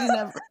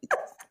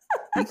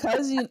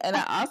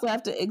I also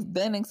have to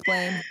then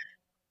explain,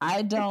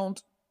 I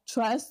don't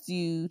trust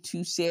you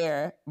to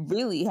share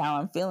really how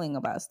I'm feeling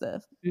about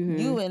stuff. Mm-hmm.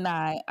 You and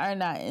I are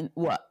not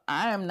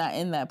I am not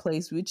in that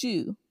place with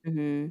you.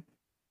 Mm-hmm.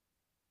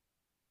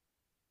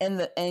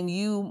 And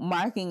you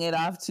marking it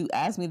off to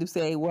ask me to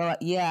say, well,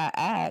 yeah,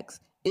 I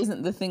asked,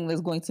 isn't the thing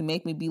that's going to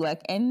make me be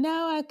like, and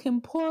now I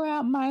can pour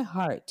out my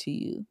heart to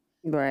you.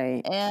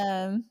 Right.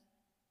 And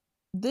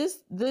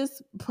this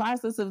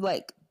process of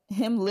like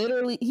him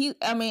literally,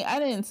 I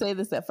didn't say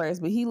this at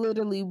first, but he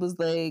literally was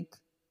like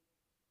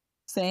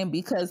saying,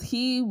 because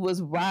he was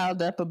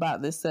riled up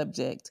about this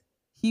subject,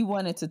 he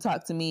wanted to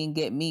talk to me and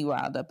get me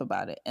riled up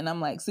about it. And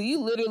I'm like, so you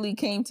literally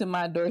came to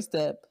my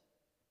doorstep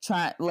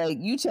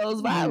you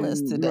chose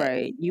violence today.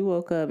 Right. You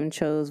woke up and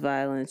chose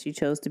violence. You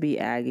chose to be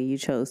Aggie. You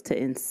chose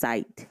to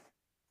incite.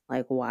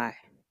 Like, why?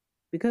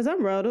 Because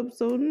I'm riled up,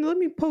 so let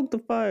me poke the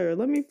fire.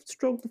 Let me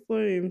stroke the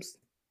flames.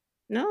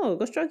 No,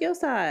 go stroke your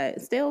side.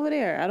 Stay over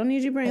there. I don't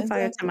need you bringing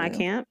fire to my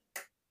camp.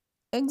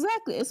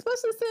 Exactly.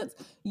 Especially since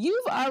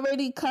you've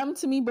already come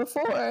to me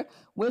before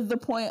with the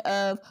point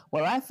of,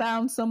 well, I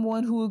found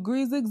someone who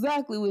agrees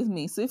exactly with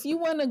me. So if you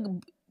want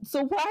to,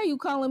 so why are you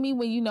calling me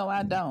when you know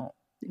I don't?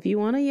 If you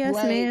want a yes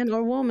man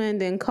or woman,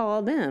 then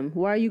call them.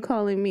 Why are you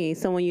calling me?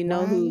 Someone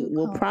who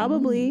will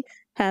probably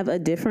have a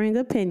differing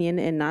opinion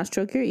and not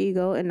stroke your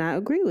ego and not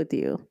agree with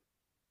you.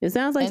 It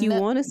sounds like you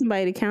wanted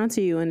somebody to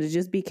counter you and to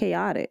just be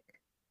chaotic.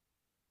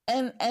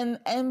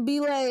 And be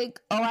like,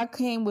 oh, I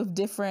came with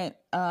different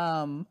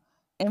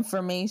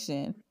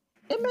information.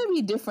 It may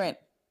be different,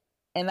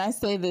 and I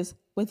say this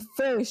with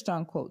very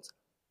strong quotes,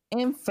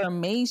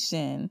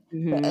 information.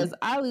 Mm-hmm. But as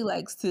Ali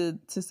likes to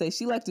say,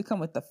 she likes to come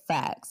with the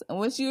facts. And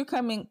what you're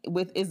coming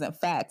with isn't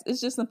facts.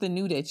 It's just something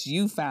new that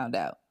you found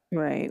out.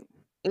 Right.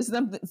 It's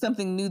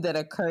something new that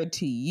occurred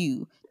to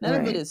you.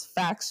 None of it is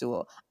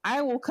factual.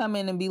 I will come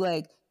in and be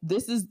like,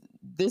 this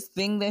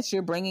thing that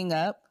you're bringing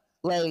up,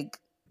 like,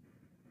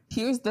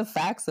 here's the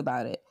facts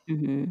about it.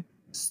 Mm-hmm.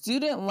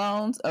 Student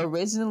loans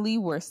originally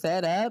were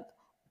set up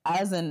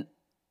as a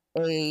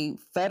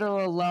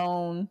federal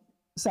loan,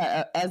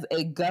 as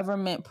a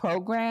government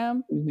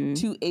program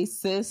to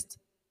assist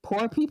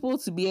poor people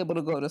to be able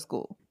to go to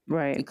school.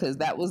 Right. Because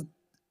that was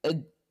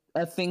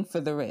a thing for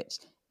the rich.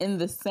 In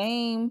the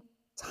same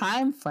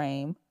time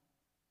frame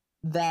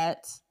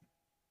that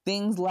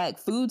things like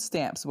food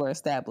stamps were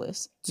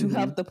established to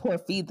help the poor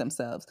feed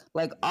themselves.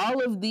 Like,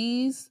 all of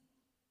these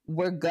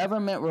were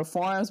government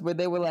reforms where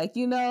they were like,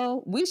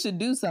 we should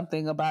do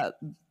something about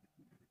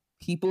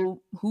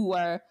people who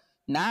are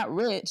not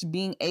rich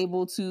being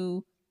able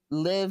to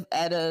live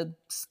at a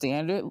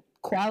standard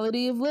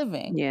quality of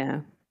living.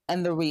 Yeah.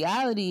 And the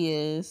reality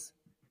is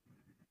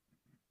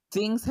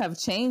things have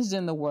changed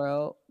in the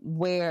world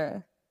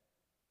where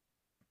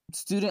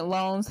student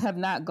loans have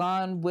not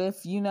gone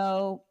with,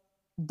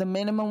 the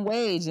minimum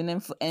wage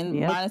and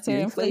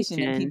monetary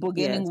inflation and people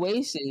getting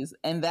wages.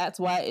 And that's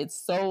why it's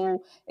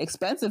so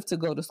expensive to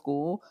go to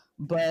school,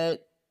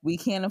 but we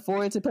can't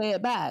afford to pay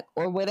it back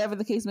or whatever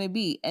the case may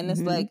be. And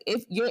it's like,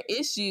 if your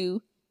issue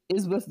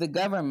is with the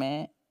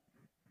government,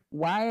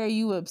 why are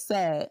you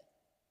upset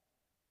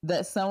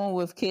that someone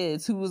with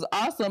kids who was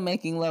also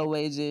making low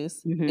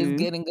wages is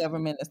getting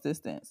government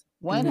assistance?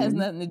 One has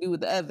nothing to do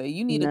with the other.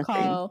 You need to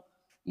call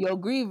your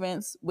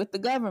grievance with the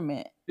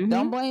government.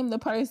 Don't blame the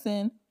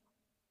person.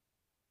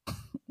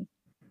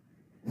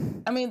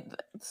 I mean,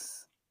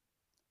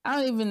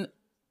 I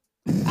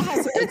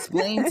had to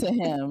explain to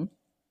him.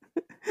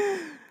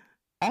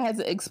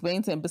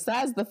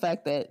 Besides the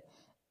fact that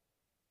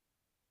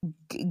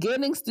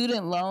getting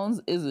student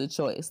loans is a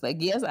choice. Like,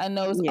 yes, I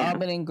know it's all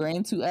been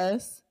ingrained to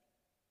us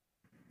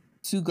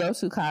to go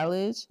to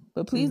college,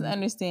 but please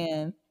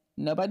understand,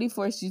 nobody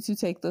forced you to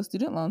take those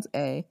student loans,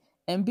 A.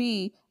 And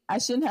B, I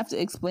shouldn't have to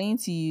explain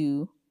to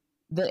you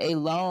that a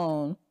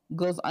loan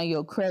goes on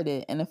your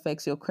credit and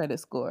affects your credit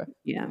score.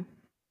 Yeah.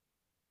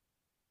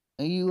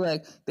 And you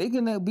like, they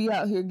gonna be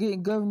out here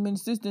getting government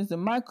assistance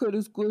and my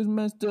credit score is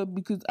messed up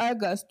because I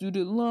got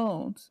student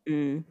loans.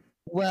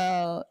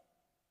 Well,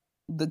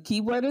 The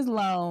keyword is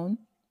loan.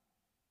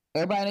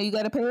 Everybody know you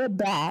got to pay it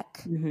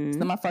back. It's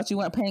not my fault you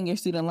weren't paying your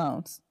student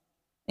loans.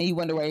 And you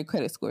wonder why your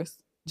credit score's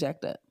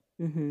jacked up.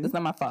 That's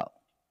not my fault.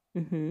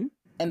 And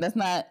that's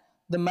not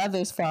the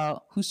mother's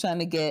fault who's trying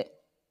to get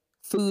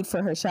food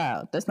for her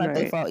child. That's not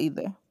their fault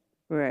either.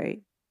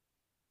 Right.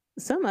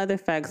 Some other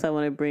facts I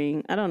want to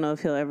bring. I don't know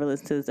if he'll ever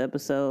listen to this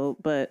episode,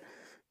 but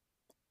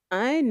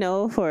I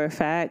know for a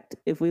fact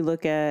if we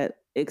look at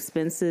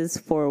expenses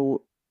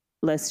for,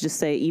 let's just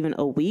say, even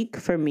a week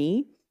for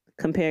me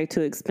compared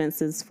to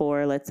expenses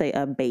for, let's say,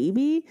 a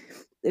baby,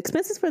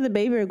 expenses for the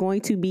baby are going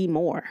to be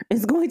more.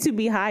 It's going to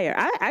be higher.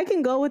 I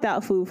can go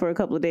without food for a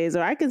couple of days,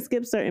 or I can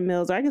skip certain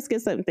meals, or I can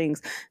skip certain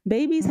things.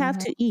 Babies have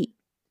to eat.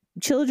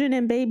 Children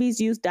and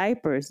babies use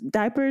diapers.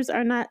 Diapers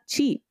are not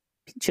cheap.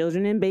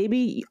 Children and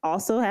baby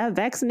also have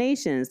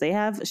vaccinations. They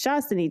have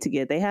shots they need to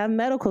get. They have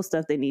medical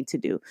stuff they need to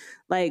do.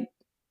 Like,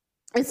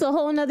 it's a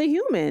whole nother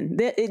human.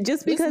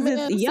 Just because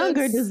it's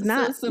younger does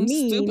not some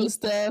mean stupid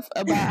stuff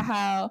about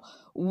how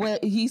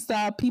what he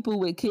saw people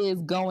with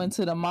kids going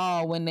to the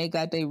mall when they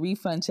got their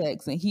refund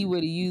checks, and he would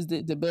have used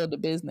it to build a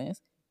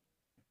business.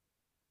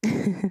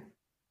 When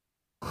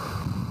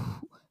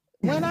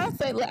I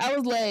say, I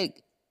was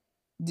like,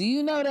 do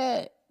you know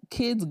that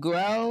kids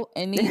grow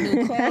and need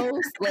new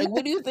clothes? Like,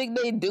 what do you think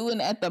they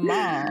doing at the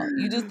mall?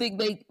 You just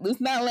think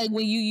it's not like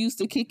when you used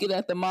to kick it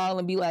at the mall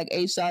and be like,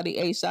 hey,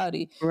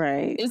 shawty.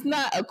 right. It's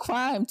not a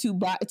crime to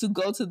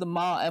go to the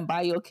mall and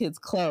buy your kids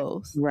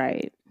clothes.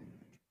 Right.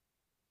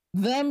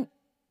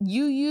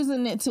 You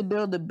using it to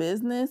build a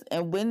business,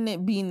 and wouldn't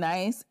it be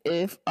nice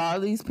if all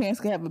these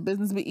parents could have a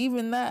business? But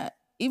even that,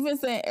 even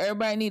saying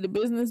everybody need a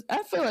business,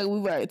 I feel like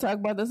we've already talked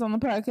about this on the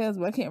podcast,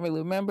 but I can't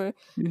really remember.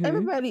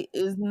 Everybody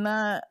is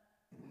not.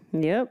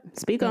 Yep.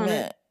 Speak on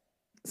it.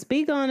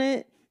 Speak on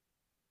it.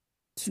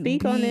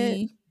 Speak on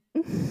it.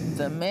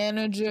 The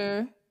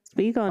manager,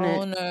 speak on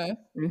owner,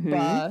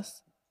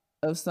 boss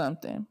of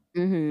something.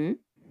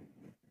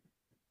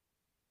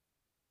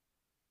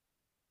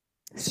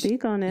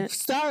 Speak on it.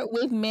 Start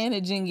with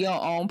managing your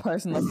own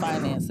personal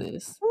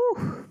finances.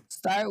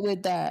 Start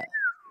with that.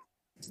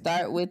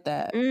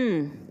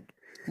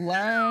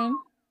 Learn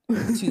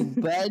to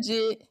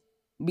budget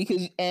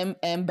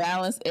and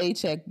balance a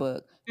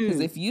checkbook. Because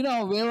if you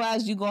don't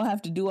realize you're gonna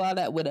have to do all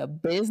that with a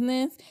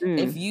business,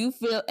 if you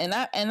feel and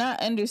I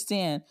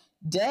understand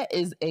debt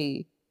is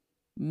a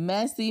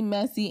messy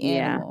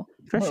animal.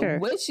 For sure.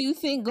 What you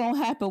think gonna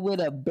happen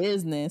with a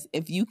business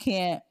if you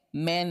can't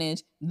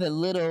manage the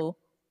little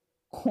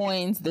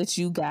coins that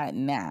you got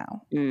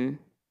now?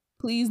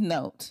 Please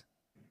note.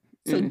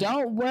 So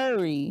don't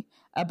worry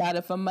about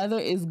if a mother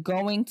is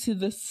going to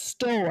the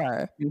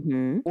store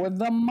or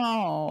the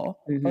mall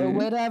or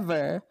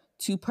whatever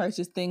to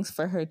purchase things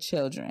for her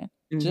children.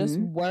 Just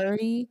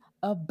worry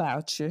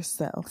about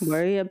yourself.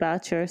 Worry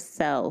about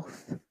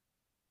yourself.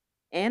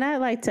 And I'd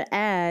like to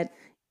add,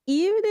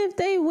 even if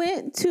they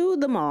went to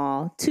the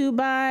mall to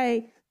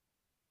buy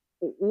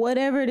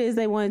whatever it is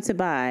they wanted to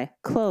buy,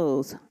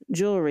 clothes,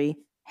 jewelry,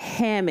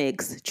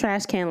 hammocks,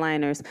 trash can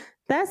liners,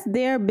 that's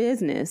their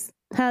business.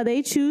 How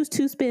they choose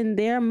to spend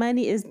their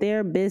money is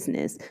their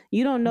business.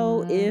 You don't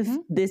know if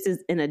this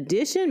is an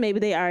addition.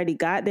 Maybe they already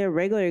got their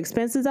regular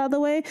expenses out of the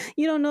way.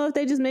 You don't know if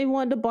they just maybe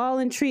want to ball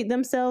and treat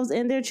themselves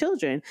and their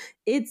children.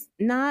 It's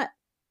not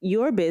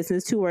your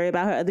business to worry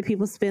about how other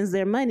people spend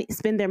their money,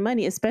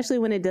 especially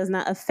when it does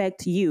not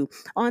affect you.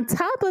 On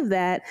top of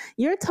that,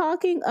 you're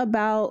talking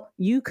about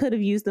you could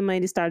have used the money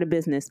to start a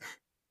business.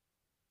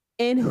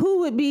 And who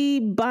would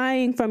be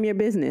buying from your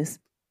business?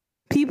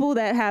 People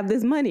that have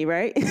this money,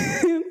 right?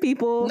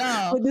 People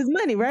with this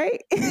money,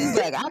 right? He's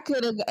like, I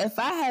could have, if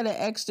I had an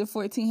extra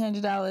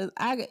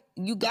 $1,400,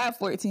 you got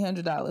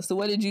 $1,400. So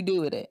what did you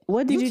do with it?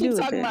 What did you do with it? You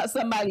keep talking about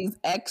somebody's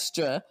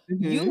extra.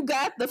 You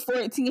got the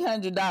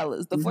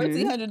 $1,400. The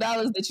 $1,400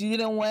 that you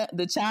didn't want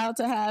the child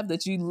to have,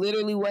 that you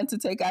literally want to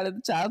take out of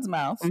the child's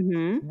mouth.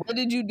 What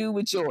did you do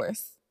with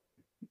yours?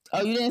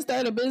 Oh, you didn't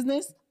start a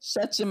business?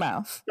 Shut your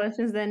mouth.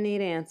 Questions that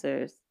need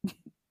answers.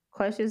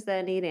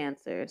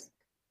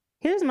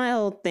 Here's my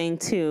whole thing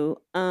too.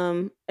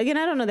 Again,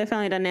 I don't know their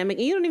family dynamic.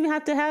 You don't even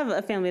have to have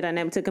a family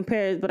dynamic to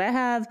compare it, but I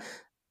have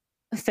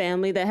a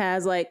family that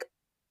has I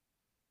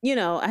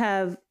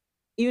have,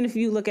 even if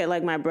you look at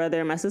like my brother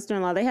and my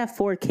sister-in-law, they have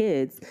 4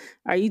 kids.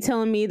 Are you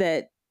telling me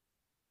that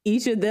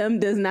each of them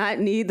does not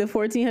need the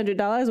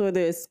 $1,400, whether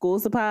it's school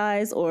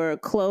supplies or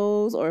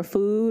clothes or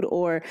food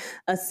or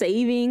a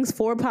savings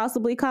for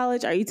possibly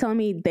college? Are you telling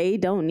me they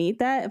don't need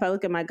that? If I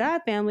look at my God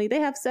family,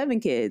 they have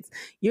 7 kids.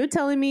 You're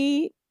telling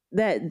me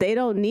that they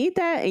don't need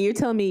that, and you're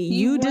telling me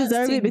you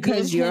deserve it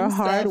because you're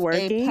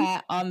hardworking? A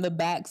pat on the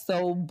back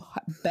so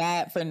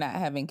bad for not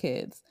having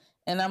kids.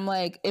 And I'm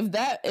like,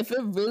 if it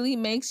really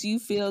makes you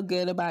feel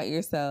good about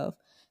yourself,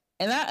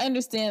 and I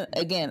understand,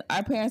 again,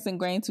 our parents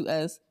ingrained to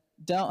us,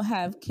 don't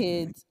have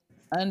kids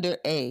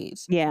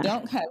underage.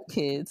 Don't have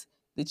kids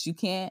that you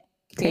can't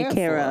take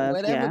care of,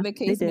 whatever the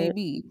case may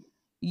be.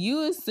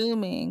 You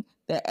assuming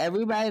that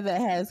everybody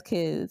that has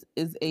kids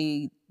is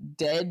a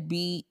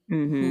deadbeat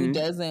who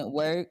doesn't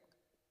work.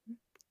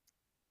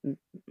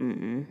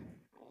 Mm-mm.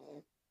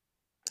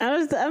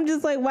 I'm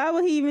just like, why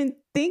would he even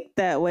think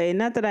that way?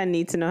 Not that I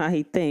need to know how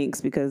he thinks,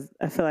 because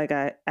I feel like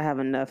I have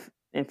enough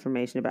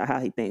information about how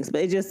he thinks.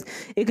 But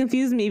it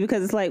confused me,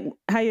 because it's like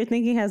how you're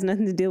thinking has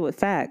nothing to do with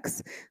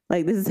facts.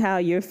 Like, this is how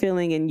you're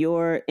feeling in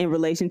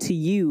relation to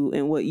you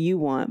and what you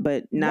want,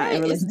 but not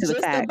in Right. It's relation to the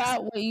just facts.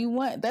 about what you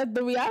want. That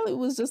the reality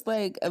was just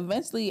like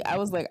eventually I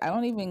was like, I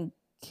don't even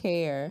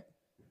care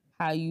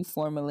how you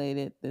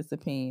formulated this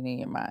opinion in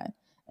your mind.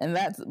 And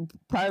that's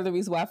part of the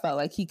reason why I felt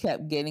like he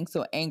kept getting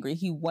so angry.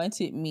 He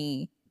wanted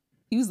me,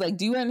 he was like,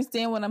 do you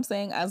understand what I'm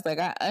saying? I was like,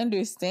 I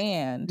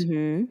understand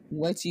Mm-hmm.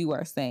 what you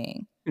are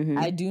saying. Mm-hmm.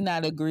 I do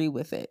not agree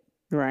with it.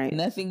 Right.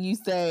 Nothing you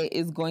say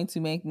is going to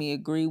make me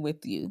agree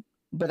with you.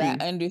 But I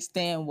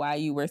understand why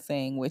you were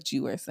saying what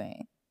you were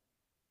saying.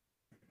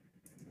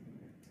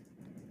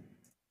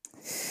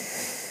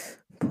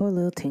 Poor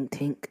little Tink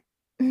Tink.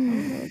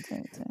 Little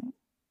Tink Tink.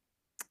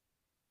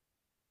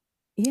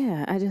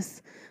 Yeah,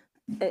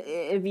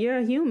 if you're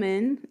a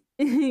human,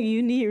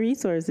 you need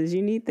resources,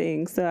 you need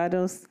things. So I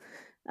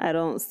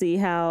don't see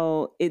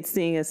how it's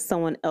seeing as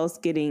someone else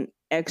getting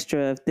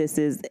extra if this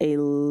is a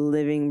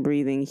living,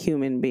 breathing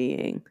human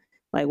being.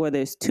 Like, whether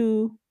it's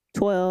 2,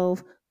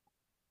 12,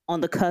 on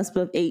the cusp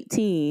of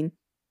 18,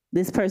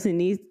 this person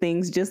needs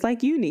things just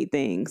like you need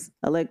things: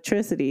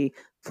 electricity,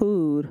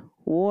 food,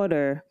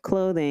 water,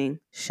 clothing,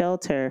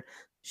 shelter,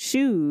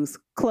 shoes,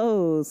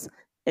 clothes,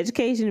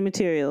 education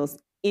materials.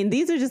 And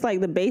these are just like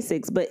the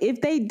basics. But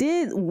if they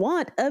did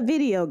want a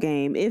video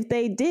game, if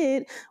they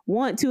did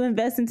want to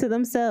invest into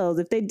themselves,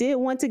 if they did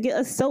want to get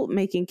a soap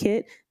making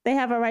kit, they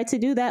have a right to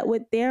do that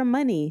with their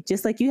money,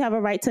 just like you have a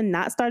right to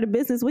not start a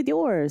business with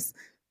yours.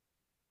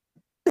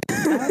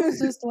 I was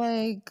just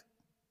like,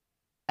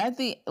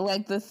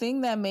 the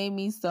thing that made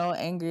me so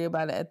angry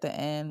about it at the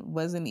end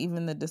wasn't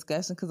even the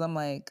discussion, because I'm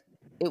like,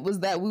 it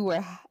was that we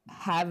were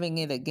having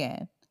it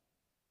again.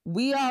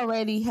 We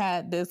already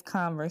had this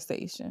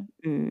conversation.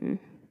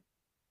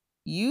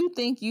 You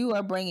think you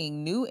are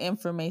bringing new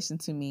information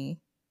to me.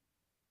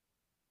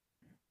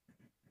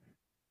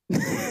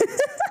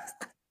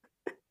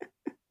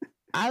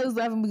 I was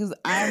laughing because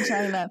I'm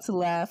trying not to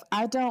laugh.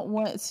 I don't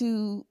want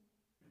to.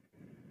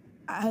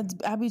 I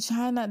be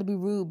trying not to be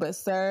rude, but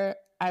sir,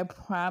 I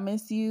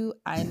promise you,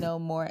 I know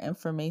more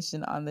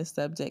information on this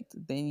subject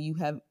than you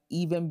have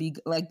even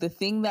like, the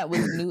thing that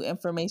was new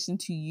information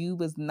to you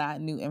was not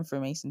new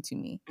information to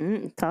me.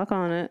 Talk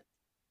on it.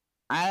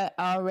 I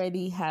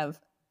already have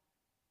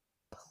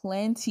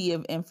plenty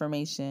of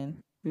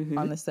information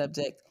on the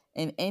subject,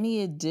 and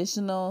any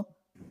additional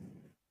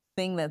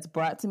thing that's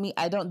brought to me,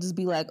 I don't just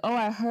be like, oh,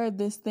 I heard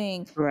this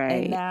thing,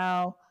 and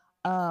now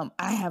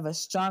I have a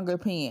stronger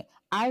opinion.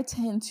 I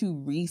tend to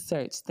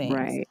research things.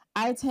 Right.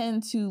 I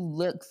tend to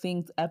look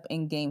things up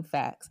and gain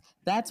facts.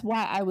 That's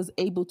why I was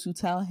able to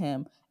tell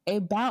him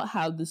about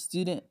how the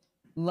student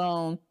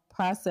loan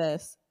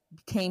process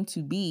came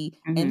to be,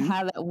 and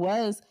how that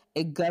was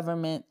a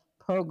government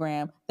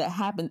program that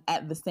happened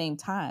at the same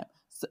time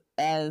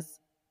as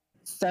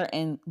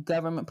certain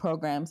government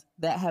programs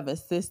that have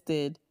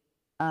assisted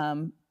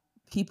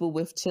people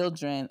with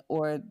children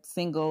or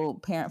single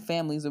parent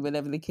families, or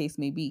whatever the case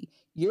may be.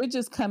 You're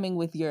just coming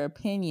with your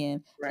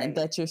opinion, and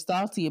that you're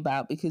salty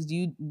about because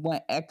you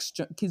want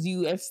extra, because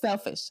you are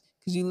selfish,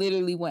 because you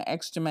literally want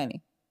extra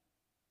money.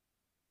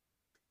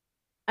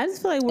 I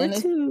just feel like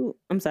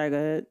I'm sorry, go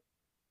ahead.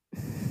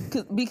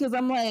 Because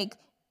I'm like,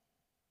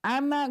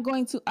 I'm not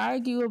going to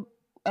argue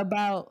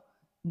about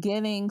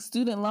getting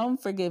student loan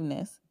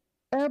forgiveness.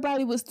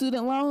 Everybody with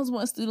student loans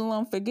wants student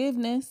loan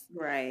forgiveness.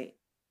 Right.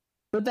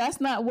 But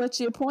that's not what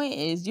your point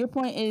is. Your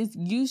point is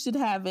you should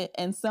have it,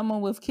 and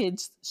someone with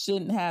kids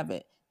shouldn't have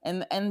it.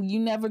 And you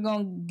never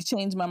gonna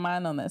change my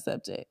mind on that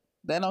subject.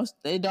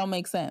 It don't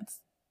make sense.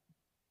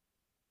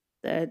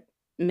 That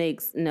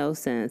makes no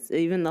sense.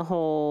 Even the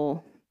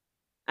whole,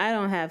 I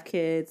don't have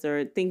kids,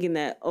 or thinking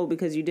that, oh,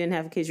 because you didn't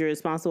have kids, you're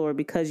responsible, or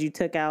because you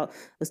took out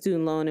a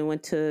student loan and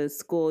went to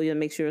school, you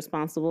make sure you're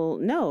responsible.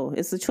 No,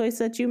 it's a choice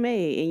that you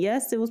made. And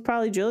yes, it was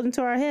probably drilled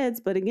into our heads,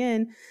 but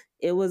again,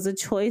 it was a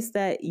choice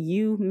that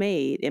you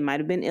made. It might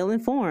have been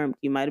ill-informed.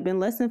 You might have been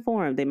less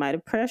informed. They might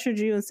have pressured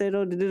you and said,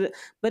 oh,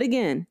 but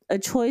again, a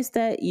choice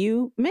that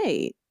you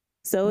made.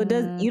 So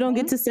you don't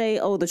get to say,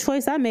 oh, the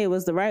choice I made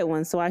was the right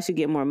one, so I should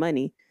get more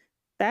money.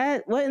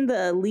 What in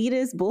the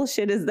elitist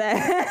bullshit is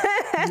that?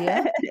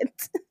 Yeah.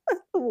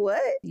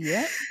 What?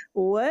 Yeah.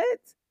 What?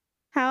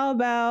 How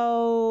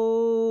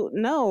about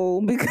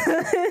no?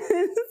 Because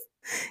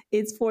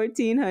it's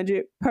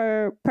 $1,400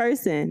 per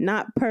person,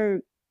 not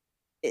per,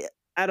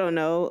 I don't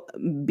know,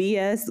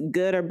 BS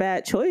good or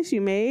bad choice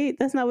you made.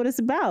 That's not what it's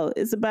about.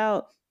 It's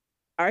about,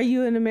 are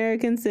you an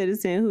American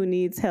citizen who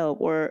needs help,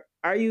 or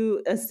are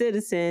you a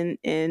citizen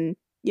and,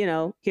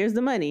 here's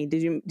the money.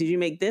 Did you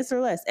make this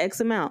or less? X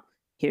amount.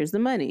 Here's the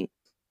money.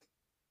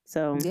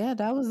 So yeah,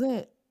 that was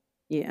it.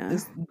 Yeah.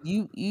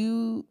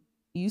 You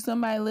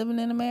somebody living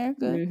in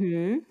America?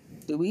 Mm-hmm.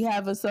 Do we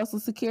have a social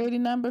security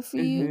number for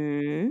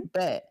you?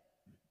 Bet.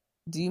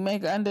 Do you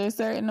make under a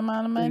certain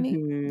amount of money?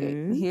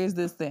 Here's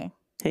this thing.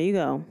 Here you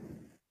go.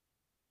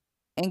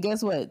 And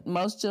guess what?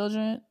 Most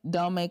children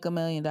don't make $1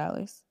 million.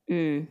 Most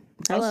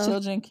Hello.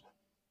 children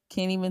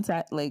can't even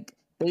like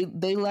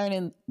they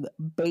learning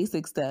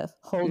basic stuff,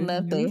 holding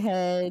up their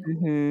head,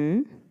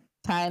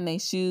 tying their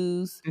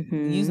shoes,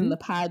 using the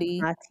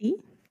potty.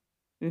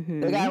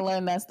 They gotta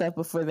learn that stuff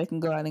before they can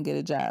go out and get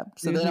a job.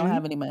 So they don't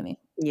have any money.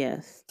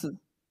 Yes.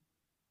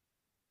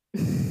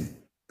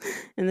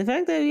 And the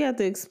fact that you have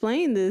to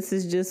explain this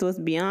is just what's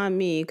beyond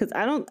me, because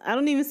I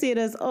don't even see it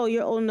as, oh,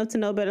 you're old enough to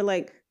know better.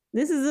 Like,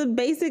 this is a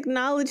basic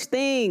knowledge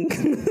thing.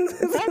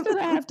 The fact that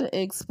I have to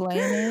explain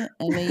it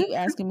and then you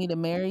asking me to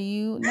marry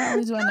you, not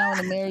only do I not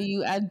want to marry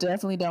you, I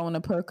definitely don't want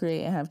to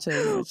procreate and have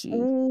children with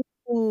you.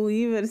 Ooh,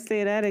 you better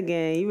say that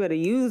again. You better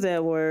use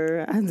that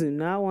word. I do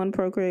not want to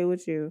procreate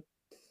with you.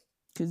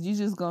 Because you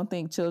just gonna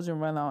think children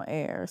run on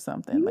air or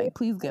something. Like,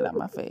 please get out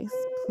my face.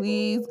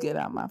 Please get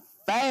out my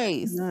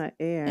face. Not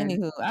air.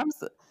 Anywho,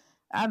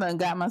 I done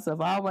got myself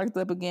all worked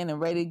up again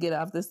and ready to get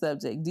off the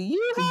subject. Do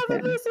you have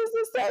a This Is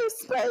a Safe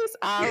Space,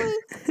 Ollie?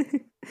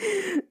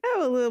 I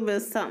have a little bit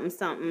of something.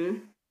 So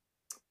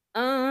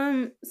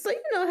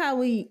you know how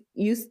we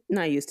you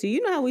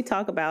know how we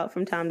talk about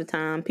from time to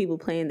time people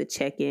playing the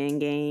check-in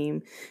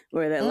game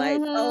where they're like,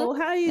 oh,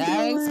 how you doing?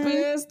 I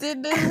experienced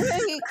it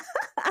this week.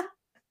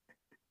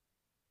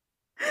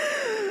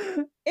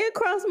 It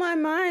crossed my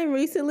mind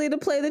recently to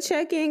play the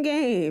check-in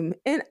game,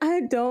 and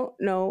I don't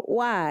know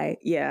why.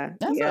 Yeah,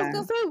 that's what I was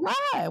gonna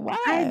say.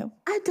 Why?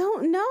 I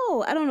don't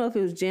know. I don't know if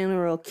it was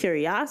general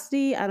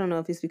curiosity. I don't know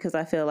if it's because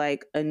I feel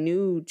like a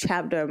new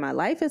chapter of my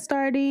life is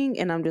starting,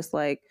 and I'm just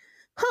like,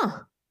 I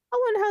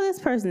wonder how this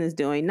person is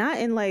doing. Not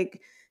in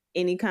like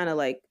any kind of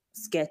like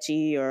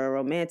sketchy or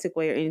romantic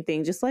way or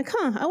anything. Just like,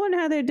 I wonder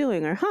how they're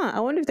doing, or I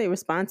wonder if they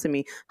respond to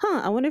me.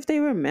 I wonder if they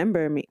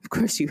remember me. Of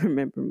course you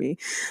remember me.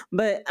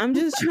 But I'm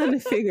just trying to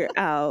figure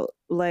out,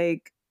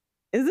 like,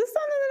 is this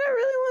something that I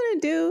really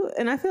want to do?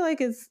 And I feel like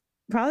it's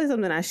probably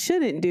something I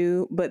shouldn't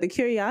do, but the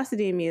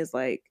curiosity in me is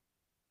like,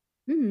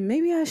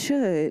 maybe I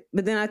should.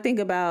 But then I think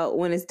about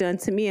when it's done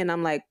to me and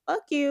I'm like,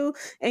 fuck you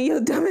and your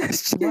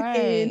dumbass chicken.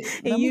 Right.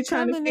 And you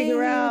trying to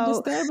figure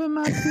out disturbing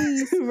my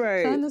peace.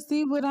 Right. Trying to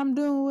see what I'm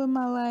doing with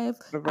my life.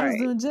 Right. I was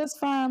doing just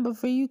fine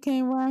before you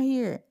came around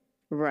here.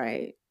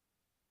 Right.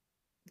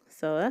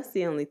 So that's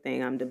the only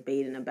thing I'm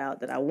debating about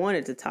that I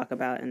wanted to talk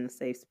about in the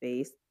safe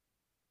space.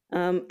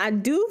 I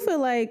do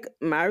feel like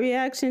my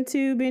reaction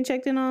to being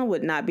checked in on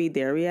would not be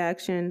their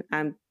reaction.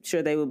 I'm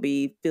sure they would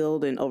be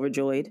filled and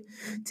overjoyed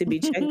to be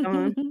checked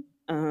on.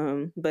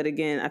 But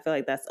again, I feel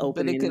like that's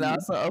open. But it could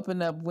also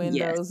open up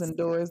windows and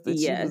doors that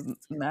you was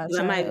not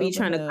trying. I might be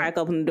trying to crack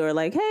open the door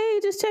like, hey,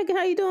 just checking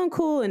how you doing,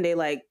 cool. And they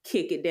like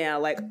kick it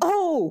down like,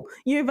 oh,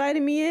 you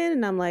invited me in?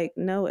 And I'm like,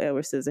 no,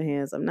 Edward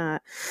Scissorhands, I'm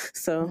not.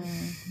 So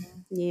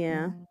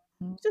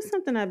just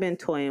something I've been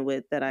toying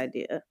with, that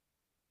idea.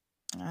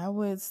 I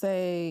would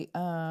say,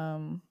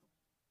 don't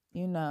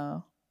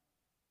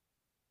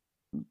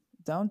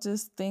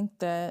just think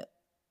that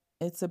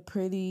it's a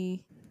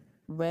pretty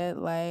red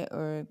light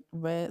or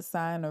red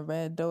sign or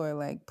red door.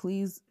 Like,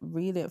 please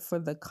read it for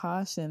the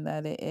caution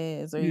that it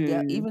is, or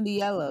even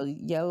the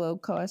yellow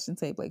caution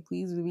tape. Like,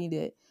 please read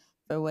it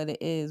for what it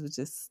is, which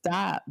is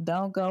stop,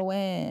 don't go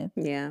in,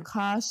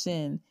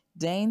 caution,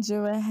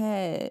 danger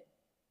ahead.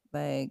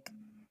 Like,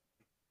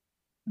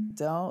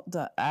 don't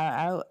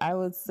I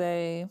would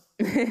say.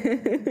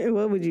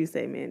 What would you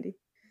say, Mandy?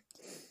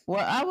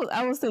 Well,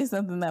 I would say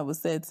something that was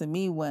said to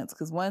me once,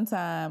 because one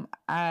time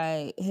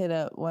I hit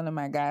up one of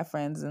my guy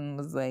friends and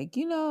was like,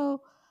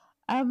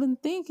 I've been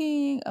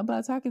thinking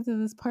about talking to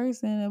this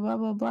person and blah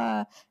blah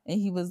blah, and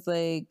he was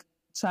like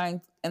I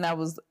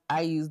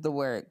used the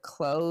word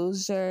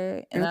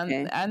closure,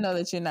 and I know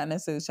that you're not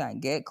necessarily trying to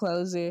get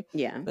closure,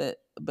 but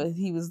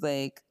he was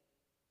like,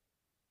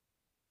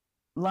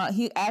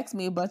 he asked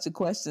me a bunch of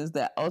questions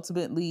that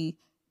ultimately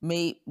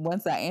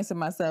once I answered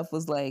myself,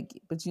 was like,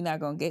 but you're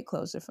not gonna get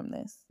closure from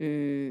this.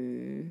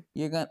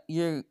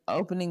 You're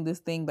opening this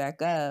thing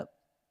back up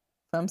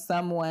from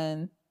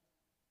someone.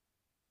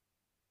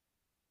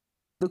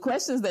 The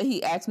questions that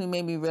he asked me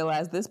made me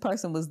realize this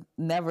person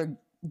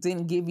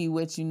didn't give you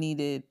what you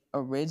needed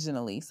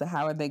originally. So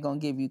how are they gonna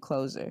give you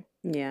closure?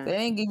 Yeah, they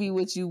didn't give you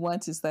what you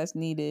wanted /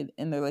 needed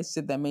in the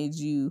relationship that made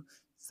you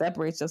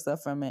separate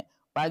yourself from it.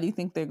 Why do you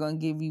think they're gonna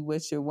give you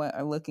what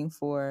you're looking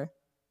for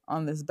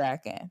on this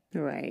back end?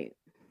 Right.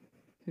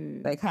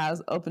 Like,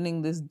 how's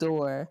opening this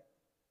door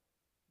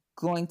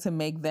going to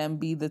make them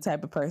be the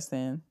type of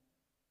person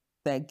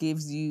that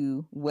gives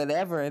you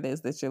whatever it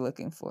is that you're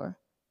looking for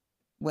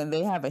when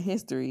they have a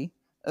history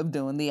of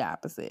doing the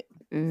opposite?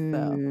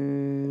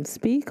 So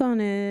speak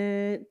on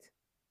it.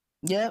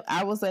 Yep,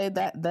 I will say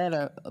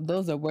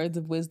those are words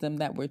of wisdom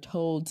that were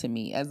told to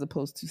me as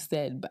opposed to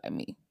said by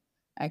me.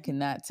 I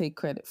cannot take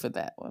credit for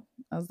that one.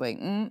 I was like,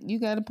 you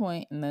got a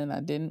point, and then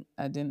I didn't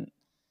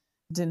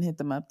hit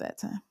them up that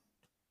time.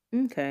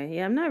 Okay,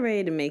 yeah, I'm not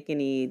ready to make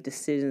any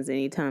decisions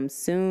anytime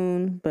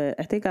soon, but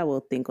I think I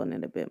will think on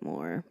it a bit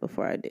more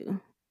before I do.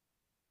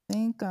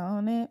 Think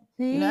on it.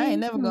 You know, I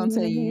ain't never gonna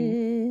tell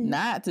you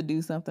not to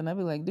do something. I'll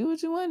be like, do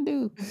what you want to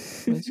do.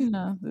 But you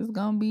know, there's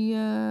gonna be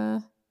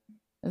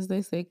as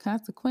they say,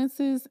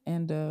 consequences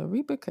and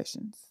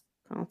repercussions.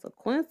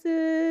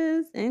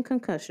 Consequences and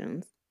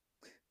concussions.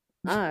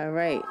 All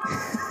right.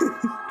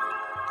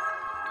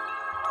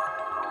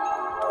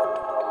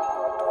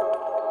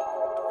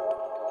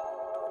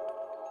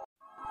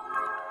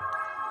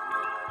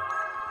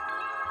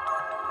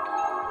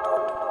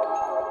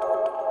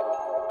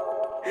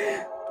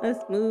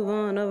 Let's move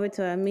on over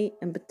to our meat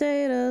and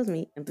potatoes,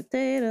 meat and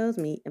potatoes,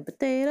 meat and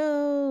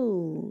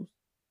potatoes.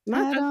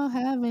 I don't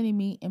have any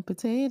meat and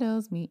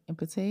potatoes, meat and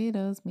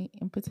potatoes, meat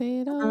and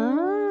potatoes.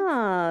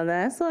 Ah,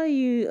 that's why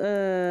you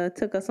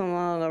took us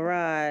along a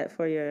ride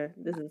for your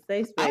This Is a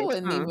Safe Space. I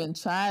wasn't even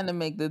trying to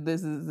make the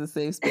This Is a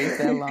Safe Space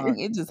that long.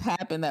 It just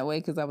happened that way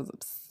because I was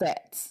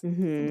upset.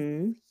 Mm-hmm.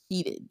 I was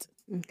heated.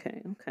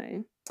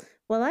 Okay.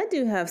 Well, I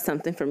do have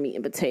something for meat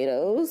and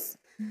potatoes.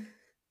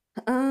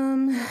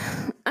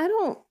 I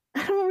don't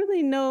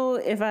really know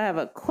if I have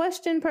a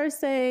question per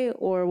se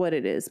or what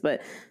it is,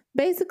 but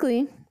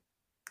basically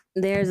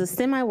there's a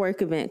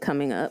semi-work event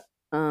coming up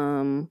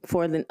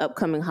for the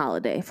upcoming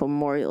holiday, for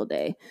Memorial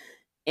Day.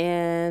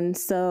 And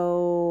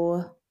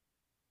so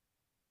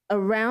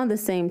around the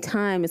same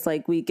time, it's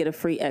like we get a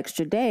free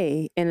extra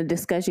day, and a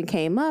discussion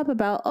came up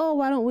about, oh,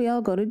 why don't we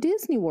all go to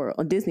Disney World,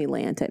 or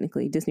Disneyland,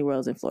 technically. Disney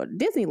World's in Florida,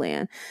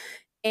 Disneyland.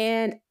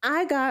 And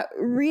I got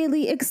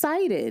really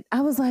excited.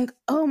 I was like,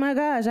 oh my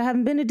gosh, I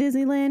haven't been to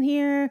Disneyland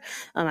here.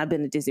 I've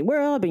been to Disney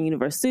World, I've been to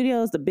Universal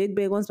Studios, the big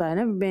ones, but I've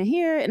never been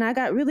here. And I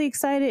got really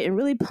excited and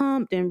really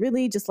pumped and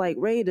really just like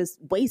ready to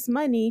waste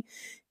money.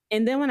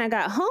 And then when I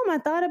got home, I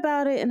thought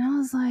about it and I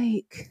was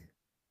like,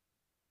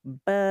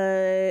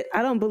 but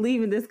I don't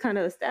believe in this kind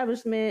of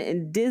establishment,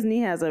 and Disney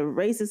has a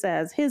racist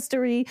ass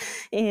history,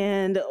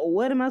 and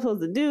what am I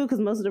supposed to do? Because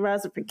most of the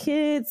rides are for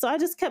kids. So I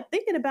just kept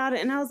thinking about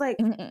it, and I was like,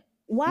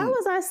 why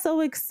was I so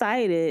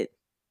excited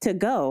to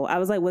go? I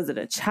was like, was it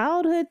a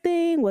childhood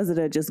thing? Was it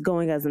a just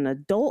going as an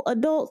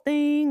adult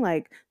thing?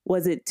 Like,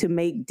 was it to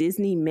make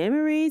Disney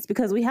memories?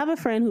 Because we have a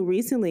friend who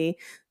recently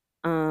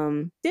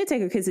did take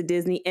her kids to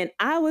Disney, and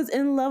I was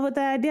in love with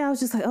that idea. I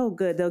was just like, oh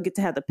good, they'll get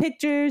to have the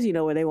pictures, you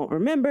know, where they won't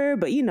remember,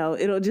 but you know,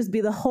 it'll just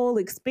be the whole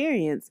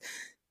experience.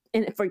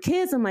 And for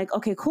kids, I'm like,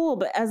 okay, cool.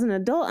 But as an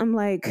adult, I'm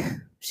like,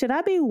 should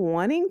I be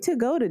wanting to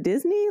go to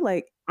Disney?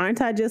 Like,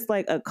 aren't I just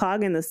like a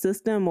cog in the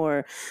system,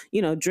 or,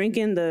 you know,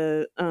 drinking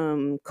the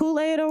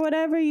Kool-Aid or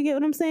whatever? You get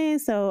what I'm saying?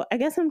 So I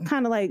guess I'm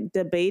kind of like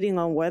debating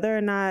on whether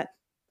or not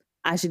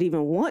I should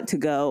even want to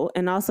go,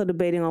 and also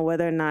debating on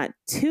whether or not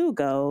to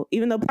go,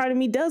 even though part of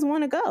me does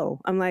want to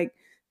go. I'm like,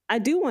 I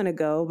do want to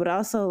go, but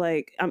also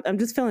like, I'm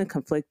just feeling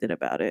conflicted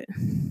about it.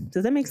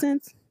 Does that make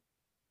sense?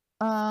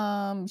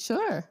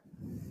 Sure.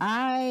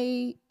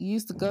 I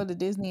used to go to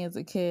Disney as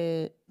a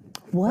kid.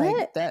 What?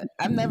 Like that.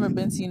 I've never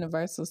been to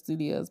Universal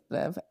Studios,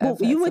 but I've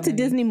you went to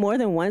Disney more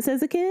than once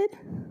as a kid?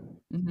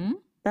 Mm-hmm.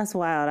 That's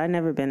wild. I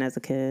never been as a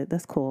kid.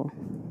 That's cool.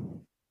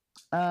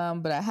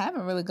 But I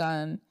haven't really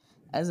gone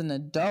as an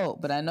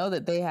adult, but I know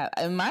that they have,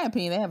 in my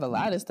opinion, they have a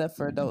lot of stuff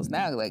for adults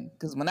now. Like,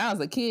 because when I was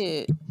a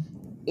kid,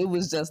 it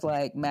was just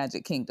like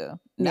Magic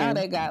Kingdom. Now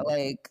they got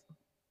like,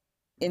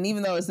 and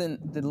even though it's in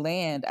the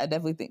land, I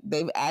definitely think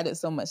they've added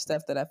so much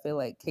stuff that I feel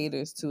like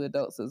caters to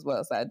adults as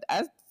well. So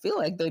I feel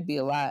like there'd be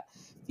a lot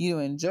for you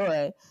to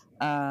enjoy.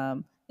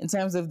 In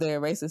terms of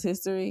their racist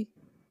history,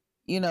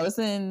 you know, it's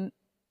in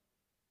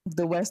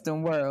the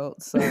Western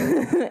world, so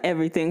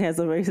everything has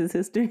a racist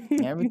history.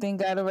 Everything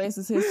got a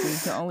racist history. You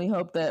can only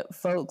hope that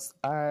folks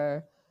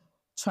are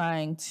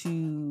trying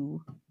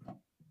to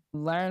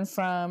learn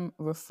from,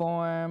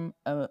 reform,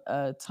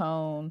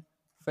 atone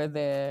for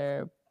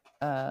their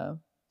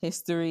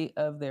history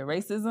of their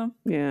racism.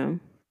 Yeah.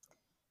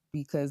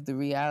 Because the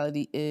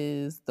reality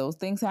is those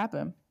things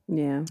happen.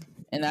 Yeah.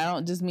 And I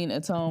don't just mean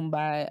atone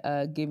by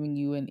giving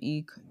you an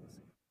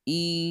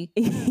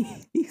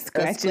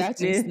scratch and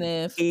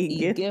sniff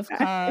gift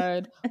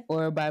card,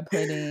 or by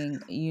putting,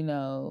 you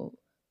know,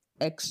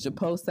 extra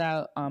posts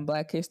out on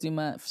Black History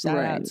Month. Shout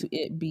out to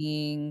it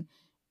being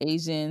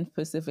Asian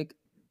Pacific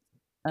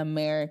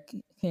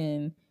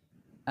American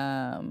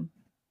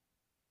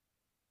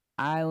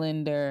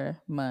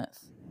Islander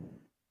Month.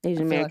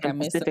 Asian American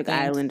Pacific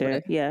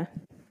Islander, yeah.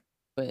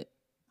 But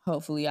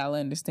hopefully y'all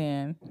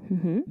understand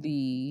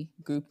the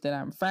group that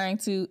I'm referring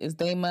to is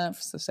Day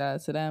Month, so shout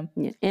out to them.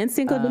 Yeah. And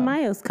Cinco de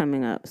Mayo's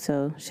coming up,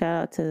 so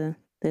shout out to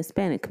the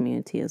Hispanic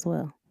community as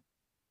well.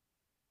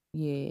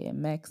 Yeah,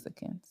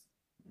 Mexicans.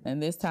 And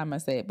this time I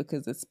say it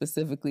because it's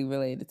specifically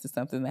related to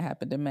something that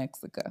happened in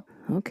Mexico.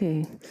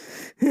 Okay.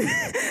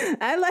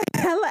 I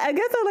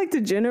guess I like to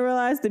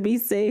generalize to be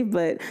safe,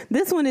 but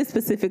this one is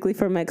specifically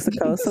for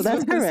Mexico, so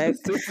that's correct.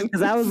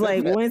 Because I was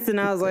like, Winston,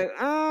 I was like,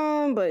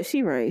 but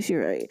she right.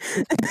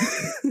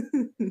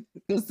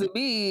 Because to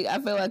me,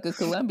 I feel like a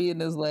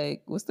Colombian is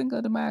like, what's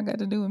Cinco de Mayo got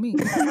to do with me?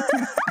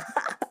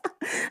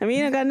 I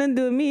mean, it got nothing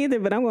to do with me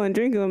either, but I'm going to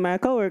drink it with my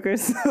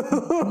coworkers,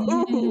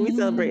 so we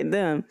celebrating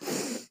them.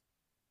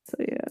 So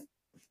yeah.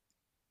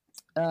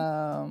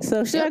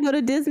 So should I Yep. go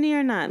to Disney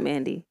or not,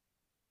 Mandy?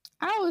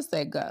 I would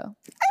say go.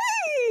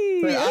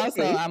 Hey, But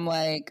also, okay. I'm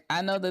like,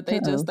 I know that they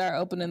Uh-oh. just start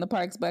opening the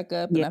parks back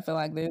up, and I feel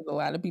like there's a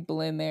lot of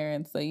people in there,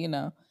 and so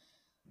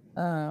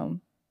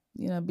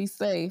be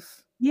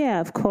safe.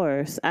 Yeah, of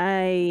course.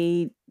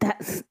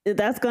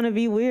 That's gonna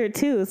be weird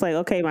too. It's like,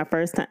 okay, my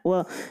first time.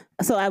 Well,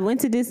 so I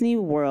went to Disney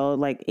World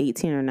like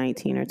 18 or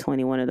 19 or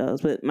 20, one of those.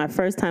 But my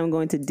first time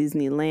going to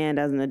Disneyland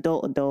as an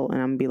adult, and I'm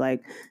gonna be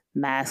like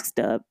masked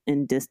up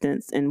and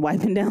distance and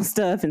wiping down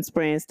stuff and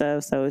spraying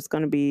stuff. So it's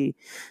gonna be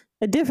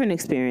a different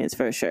experience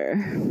for sure.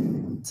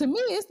 To me,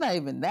 it's not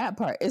even that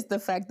part. It's the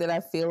fact that I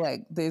feel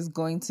like there's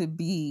going to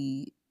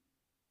be.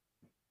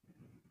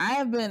 I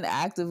have been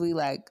actively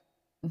like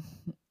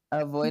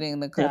avoiding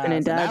the Ducking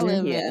and crowds, and I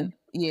dodging, live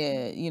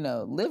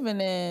yeah.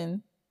 living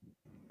in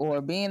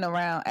or being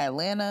around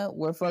Atlanta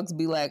where folks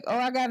be like, "Oh,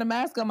 I got a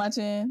mask on my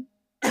chin,"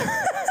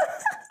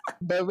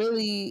 but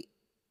really,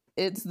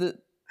 it's the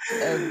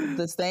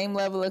same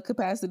level of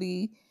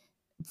capacity.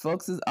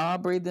 Folks is all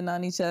breathing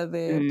on each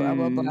other, blah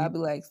blah blah. I'll be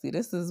like, see,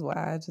 this is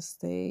why I just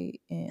stay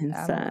in. I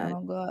Inside.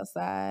 don't go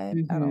outside.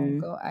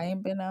 Mm-hmm. I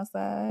ain't been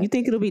outside. You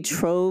think it'll be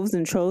troves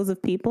and troves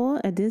of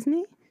people at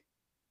Disney?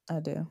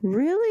 I do.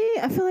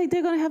 Really? I feel like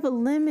they're gonna have a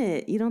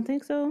limit. You don't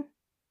think so?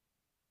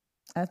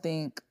 I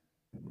think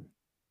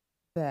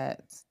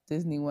that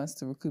Disney wants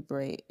to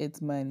recuperate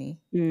its money.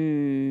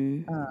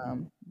 Because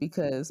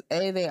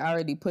they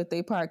already put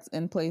their parks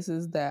in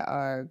places that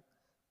are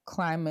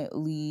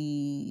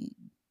climately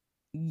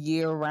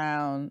year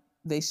round.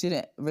 They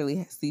shouldn't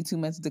really see too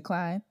much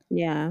decline.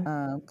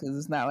 Yeah. Because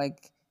it's not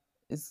like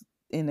it's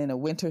in a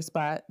winter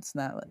spot. It's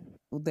not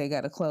like they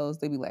got to close.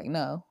 They be like,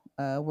 no,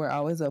 we're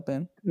always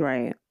open.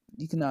 Right.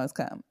 You can always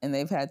come. And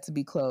they've had to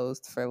be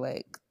closed for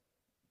like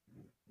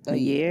a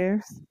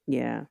year.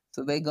 Yeah.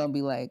 So they gonna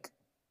be like,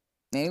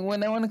 anyone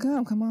that want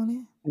to come on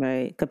in.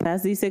 Right.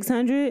 Capacity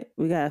 600.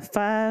 We got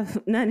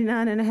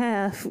 599 and a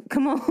half.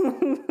 Come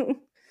on.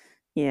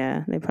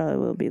 Yeah, they probably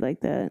will be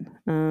like that.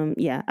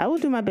 Yeah, I will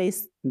do my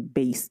best.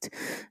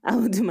 I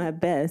will do my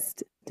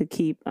best to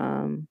keep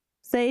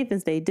safe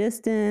and stay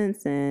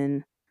distance.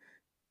 And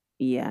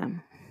yeah,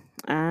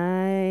 but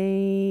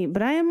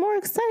I am more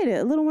excited,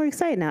 a little more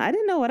excited now. I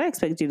didn't know what I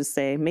expected you to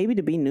say. Maybe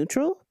to be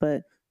neutral,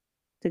 but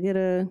to get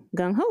a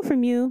gung ho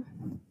from you,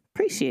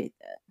 appreciate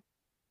that.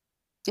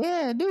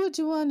 Yeah, do what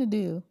you want to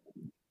do.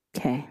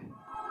 Okay.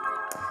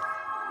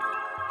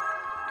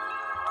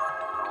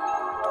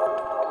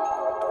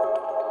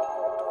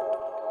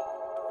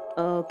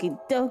 Okie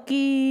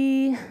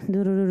dokie.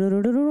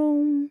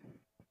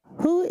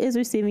 Who is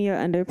receiving your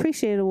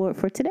underappreciated award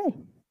for today?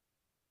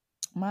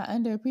 My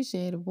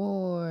underappreciated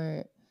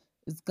award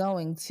is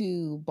going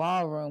to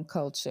ballroom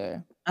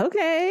culture.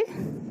 Okay.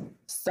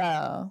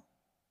 So,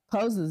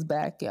 Pose is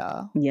back,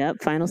 y'all.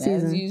 Yep, final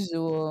season. As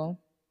usual,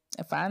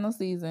 a final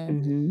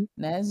season. Mm-hmm.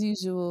 And as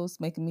usual, it's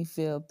making me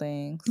feel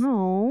things.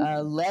 Oh.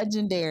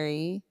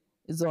 Legendary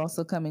is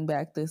also coming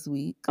back this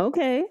week.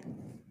 Okay.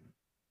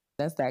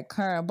 That's that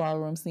current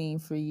ballroom scene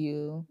for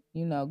you.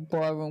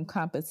 Ballroom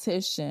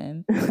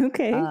competition.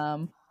 Okay.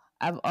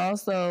 I've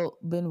also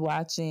been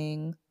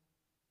watching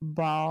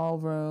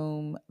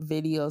ballroom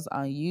videos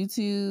on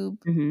YouTube.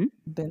 Mm-hmm.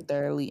 Been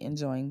thoroughly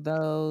enjoying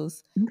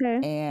those.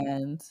 Okay.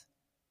 And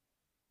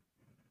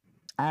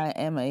I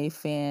am a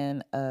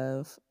fan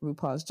of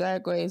RuPaul's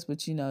Drag Race,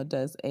 which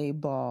does a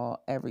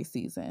ball every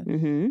season.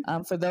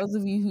 Mm-hmm. For those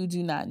of you who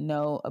do not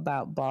know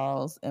about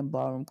balls and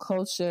ballroom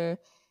culture,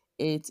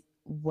 it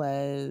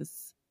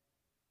was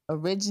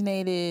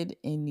originated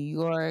in New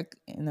York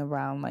in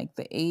around like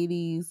the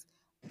 80s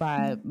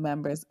by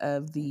members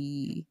of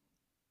the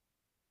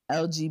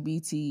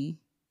LGBTQIA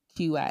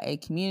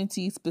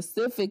community,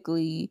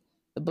 specifically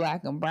the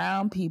Black and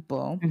Brown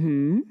people,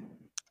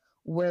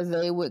 where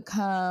they would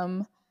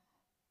come.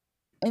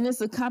 And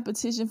it's a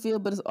competition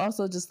field, but it's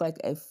also just like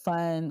a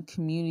fun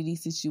community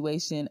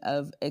situation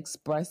of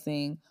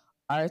expressing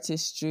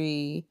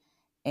artistry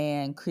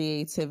and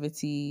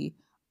creativity.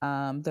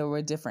 There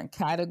were different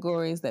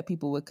categories that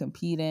people would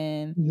compete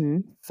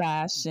in: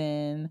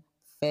 fashion,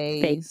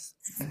 face,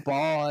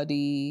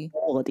 body,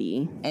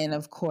 and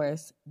of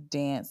course,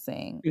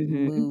 dancing,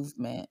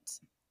 movement.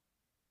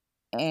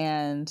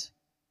 And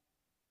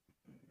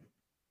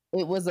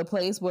it was a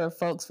place where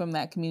folks from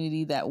that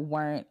community that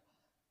weren't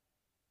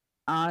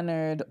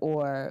honored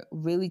or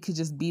really could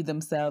just be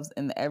themselves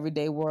in the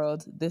everyday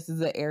world, this is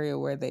an area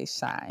where they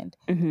shined.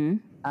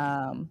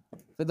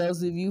 For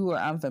those of you who are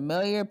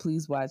unfamiliar,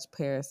 please watch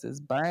Paris is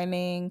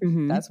Burning.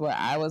 That's where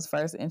I was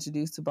first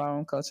introduced to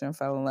ballroom culture and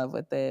fell in love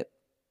with it.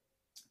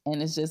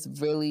 And it's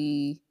just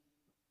really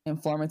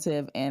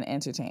informative and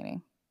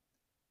entertaining.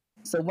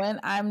 So when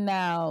I'm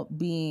now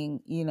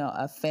being,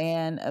 a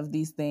fan of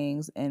these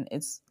things and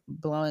it's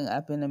blowing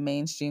up in the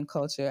mainstream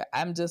culture,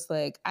 I'm just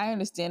like, I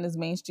understand it's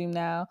mainstream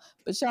now,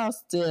 but y'all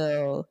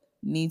still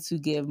need to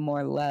give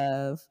more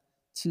love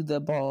to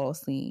the ball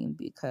scene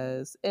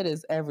because it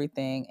is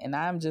everything. And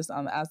I'm just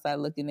on the outside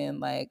looking in,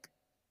 like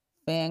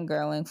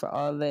fangirling for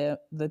all the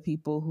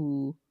people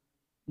who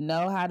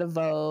know how to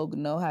Vogue,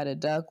 know how to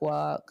duck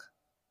walk,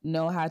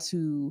 know how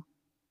to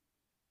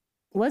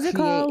What's it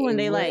create called a when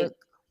they like look.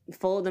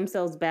 fold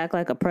themselves back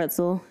like a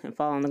pretzel and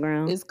fall on the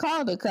ground? It's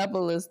called a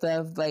couple of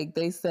stuff. Like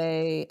they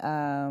say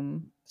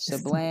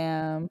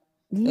shablam.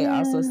 They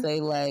also say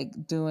like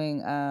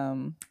doing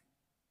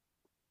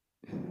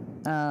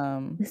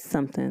it's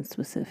something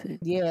specific.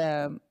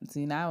 yeah.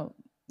 See now,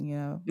 you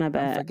know, My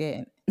bad. I'm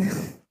forgetting.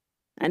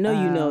 I know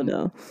you know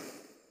though.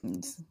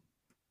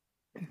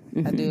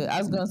 I do. I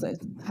was gonna say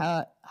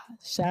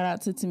shout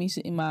out to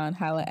Tamisha Iman.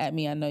 Holla at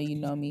me, I know you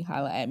know me.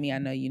 Holla at me, I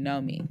know you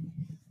know me.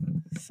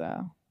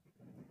 So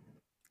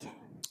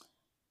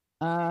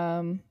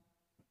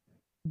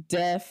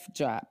Death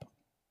Drop.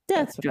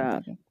 Death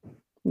Drop.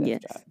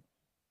 Yes. Drop.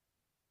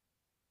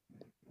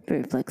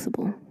 Very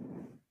flexible.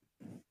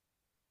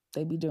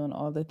 They be doing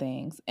all the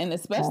things. And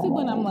especially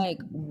when I'm like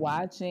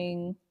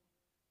watching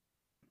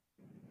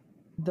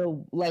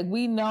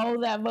we know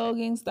that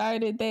voguing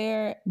started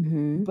there,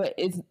 but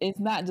it's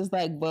not just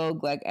like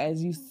Vogue, like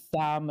as you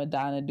saw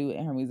Madonna do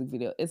in her music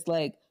video. It's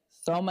like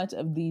so much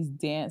of these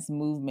dance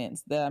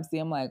movements that I'm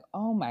seeing, I'm like,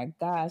 oh my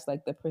gosh,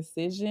 like the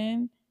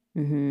precision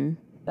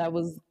that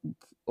was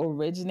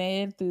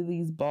originated through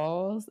these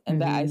balls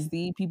and that I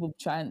see people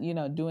trying, you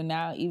know, doing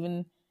now.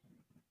 Even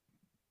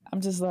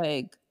I'm just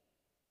like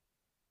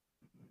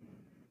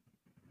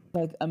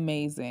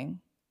amazing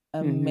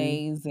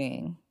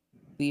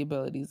the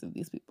abilities of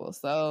these people.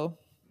 So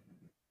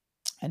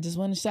I just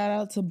want to shout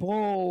out to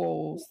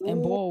balls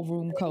and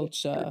ballroom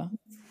culture.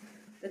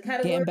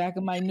 Getting back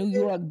in my New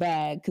York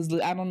bag, because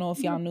I don't know if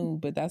y'all knew,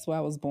 but that's where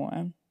I was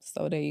born.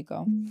 So there you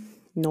go.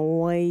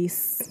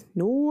 Nice.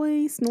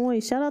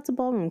 Shout out to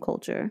ballroom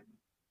culture.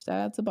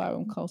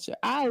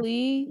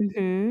 Ali,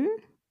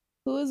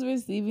 who is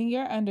receiving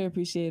your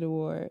Underappreciated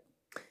Award?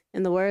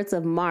 In the words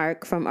of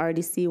Mark from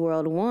RDC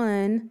World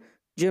 1,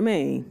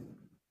 Jermaine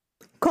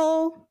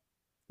Cole.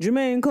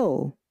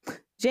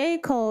 J.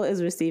 Cole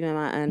is receiving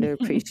my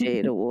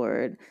Underappreciated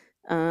Award.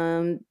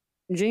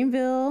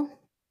 Dreamville,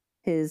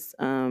 his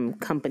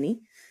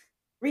company,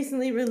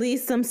 recently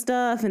released some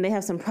stuff and they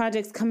have some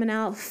projects coming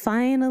out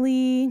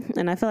finally.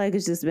 And I feel like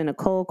it's just been a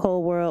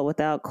Cole world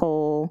without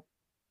Cole,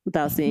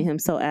 without seeing him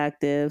so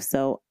active.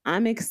 So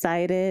I'm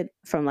excited,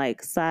 from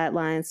like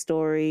Sideline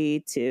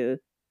Story to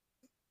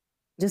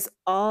just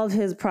all of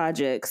his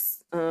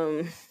projects.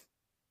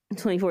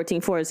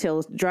 2014 Forest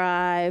Hills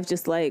Drive,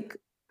 just like,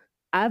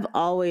 I've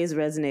always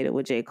resonated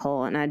with J.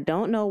 Cole, and I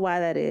don't know why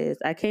that is.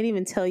 I can't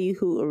even tell you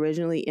who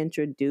originally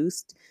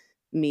introduced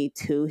me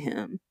to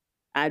him.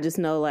 I just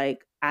know,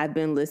 like, I've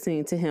been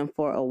listening to him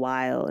for a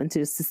while, and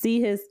just to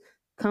see his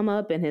come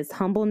up and his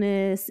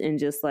humbleness and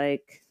just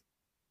like,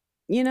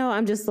 you know,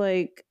 I'm just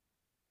like,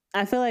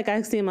 I feel like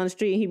I see him on the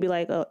street and he'd be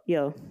like, oh,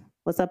 yo,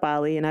 what's up,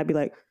 Ali? And I'd be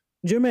like,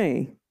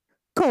 Jermaine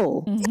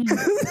Cole.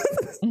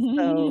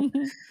 So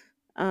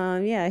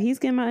yeah, he's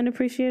getting my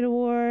Underappreciated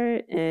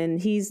Award,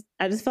 and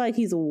I just feel like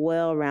he's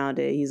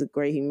well-rounded. He's a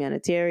great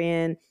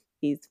humanitarian.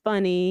 He's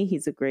funny.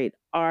 He's a great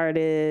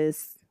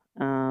artist.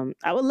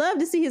 I would love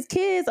to see his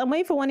kids. I'm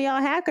waiting for one of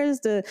y'all hackers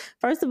to,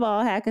 first of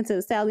all, hack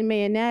into Sally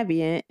Mae and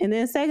Navient, and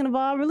then second of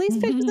all, release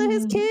pictures of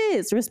his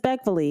kids,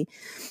 respectfully.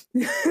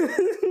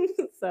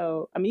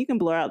 So, I mean, you can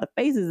blur out the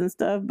faces and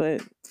stuff,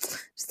 but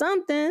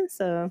something.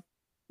 So,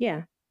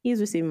 yeah, he's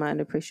receiving my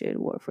Underappreciated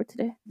Award for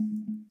today.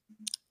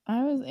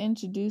 I was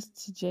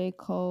introduced to J.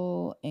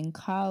 Cole in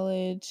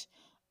college.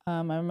 I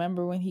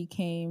remember when he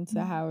came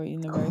to Howard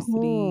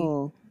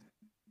University,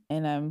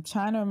 and I'm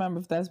trying to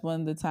remember if that's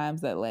one of the times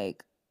that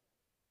like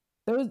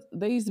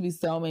there used to be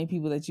so many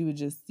people that you would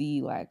just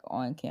see like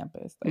on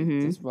campus, like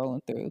just rolling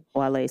through.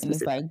 Wale, and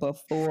it's like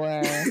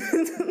before.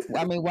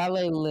 I mean,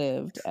 Wale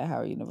lived at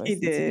Howard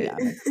University, to be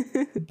honest,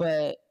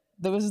 but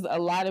there was just a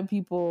lot of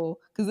people,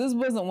 because this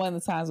wasn't one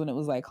of the times when it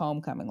was like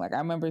homecoming. Like I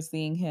remember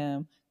seeing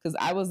him, because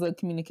I was a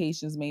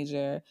communications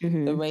major.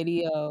 The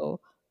radio,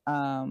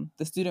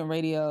 the student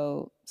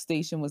radio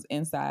station was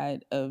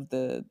inside of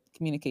the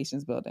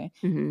communications building.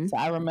 So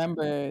I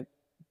remember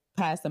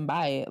passing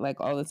by it like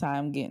all the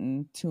time,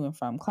 getting to and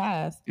from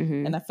class.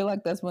 And I feel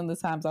like that's one of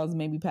the times I was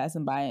maybe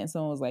passing by it and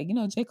someone was like, you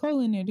know, J.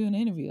 Cole in there doing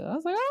an interview. I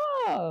was like,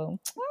 oh,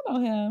 I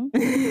know him.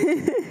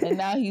 And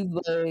now he's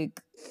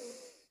like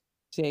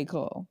J.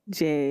 Cole.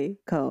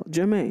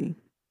 Jermaine.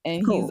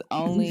 And Cole. He's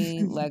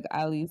only, like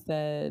Ali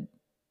said,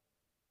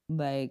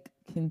 like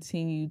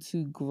continue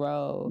to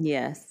grow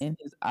in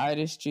his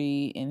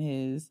artistry, in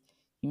his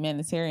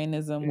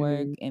humanitarianism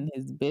work, in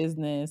his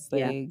business.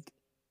 Like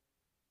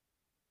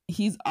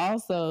he's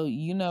also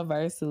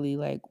universally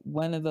like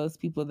one of those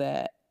people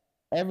that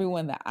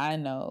everyone that I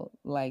know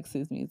likes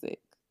his music.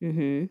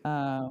 He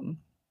was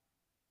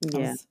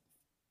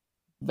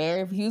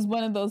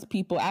one of those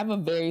people. I have a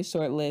very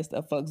short list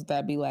of folks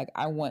that be like,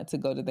 I want to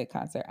go to their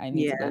concert. I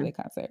need to go to their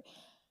concert.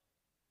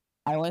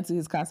 I went to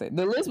his concert.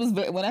 The list was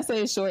when I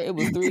say it's short, it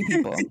was 3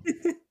 people.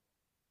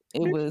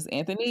 It was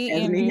Anthony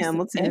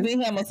Hamilton.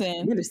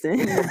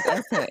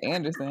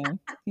 Anderson.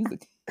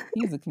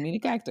 He's a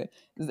comedic actor.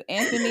 There's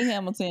Anthony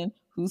Hamilton,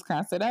 whose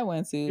concert I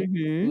went to.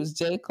 It was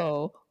J.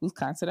 Cole, whose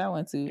concert I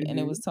went to, and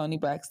it was Tony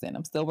Braxton.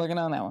 I'm still working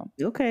on that one.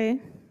 Okay.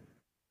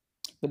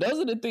 But those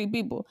are the three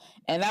people.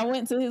 And I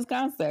went to his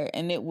concert,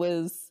 and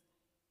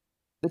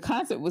the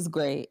concert was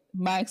great.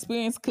 My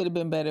experience could have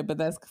been better, but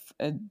that's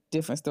a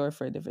different story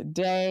for a different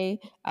day.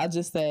 I'll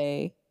just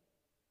say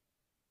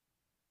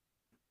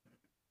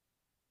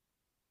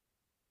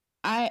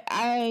I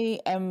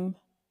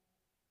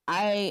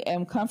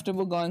am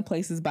comfortable going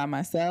places by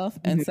myself,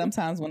 and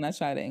sometimes when I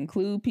try to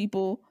include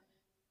people,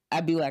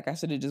 I'd be like, I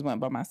should have just went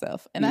by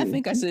myself. And I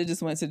think I should have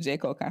just went to J.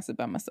 Cole concert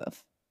by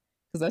myself,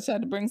 because I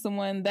tried to bring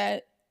someone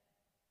that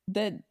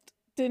didn't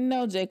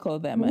know J. Cole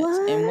that much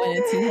and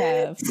wanted to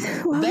have.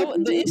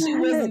 The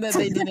issue wasn't that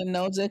they didn't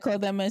know J. Cole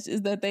that much,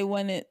 is that they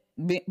wanted.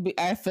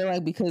 I feel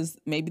like because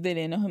maybe they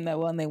didn't know him that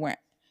well and they weren't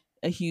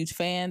a huge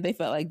fan, they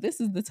felt like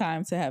this is the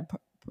time to have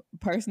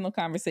personal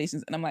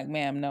conversations. And I'm like,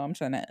 ma'am, no, I'm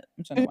trying to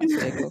watch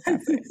J. Cole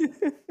concert.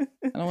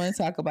 I don't want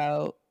to talk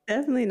about.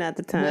 Definitely not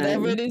the time.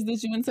 Whatever it is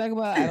that you want to talk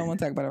about, I don't want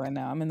to talk about it right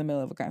now. I'm in the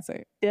middle of a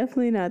concert.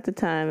 Definitely not the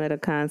time at a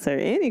concert,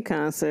 any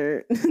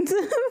concert, to have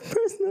a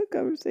personal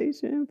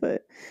conversation,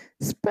 but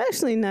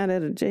especially not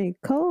at a J.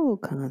 Cole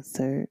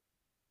concert.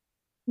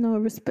 No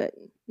respect.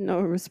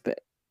 No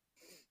respect.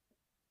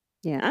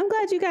 Yeah, I'm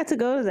glad you got to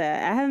go to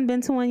that. I haven't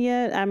been to one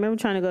yet. I remember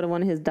trying to go to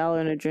one of his Dollar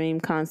and a Dream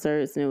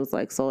concerts, and it was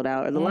like sold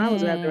out. Or the line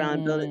was wrapped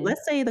around the building.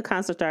 Let's say the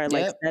concert started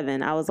like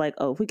 7. I was like,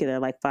 oh, if we get there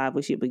like 5,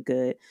 we should be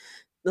good.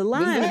 The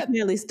line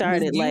nearly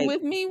started like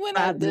with me when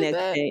 5 the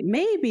next day.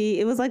 Maybe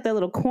it was like that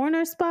little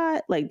corner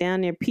spot, like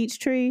down near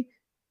Peachtree.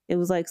 It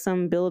was like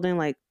some building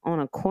like on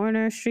a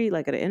corner street,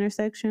 like at an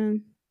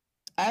intersection.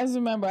 I just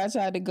remember I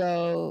tried to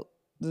go.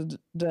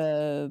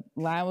 The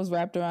line was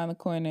wrapped around the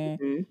corner.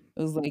 It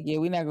was like, yeah,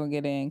 we're not gonna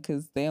get in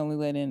because they only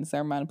let in a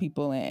certain amount of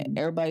people, and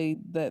everybody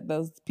that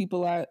those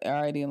people are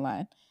already in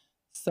line.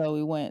 So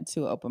we went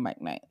to open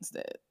mic night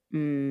instead.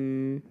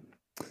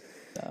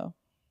 So.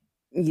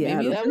 Yeah,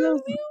 I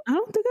don't think I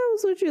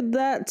was with you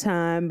that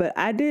time, but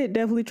I did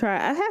definitely try.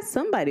 I had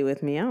somebody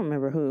with me. I don't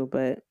remember who,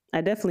 but I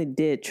definitely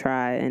did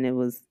try, and they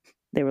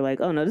were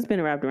like, oh no, this has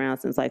been wrapped around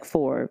since like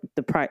 4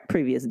 the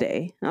previous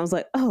day. I was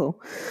like, oh,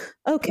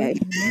 okay.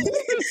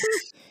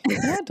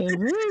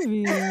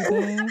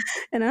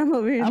 And I'm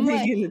over here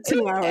making a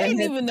 2 hour. I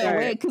didn't even know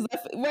where, because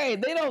they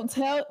don't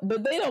tell,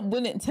 but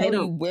wouldn't tell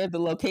you where the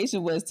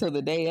location was till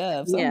the day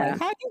of. So I'm like,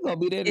 how you gonna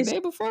be there the day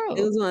before?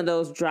 It was one of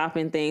those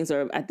dropping things,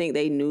 or I think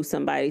they knew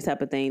somebody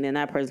type of thing. Then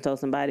that person told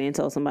somebody and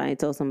told somebody and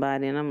told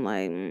somebody, and I'm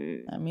like,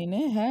 I mean,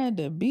 it had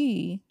to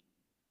be.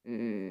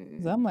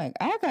 Cause I'm like,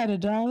 I got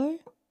 $1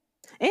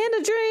 and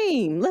a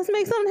dream. Let's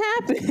make something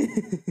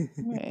happen.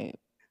 Right.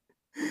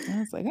 I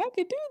was like, I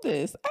could do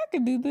this.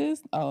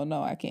 Oh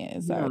no, I can't.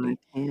 It's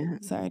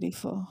already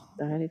full.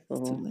 It's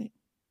too late.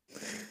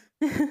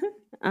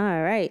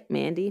 All right,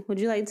 Mandy, would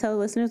you like to tell the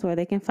listeners where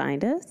they can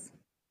find us?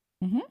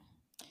 You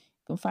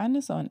can find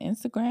us on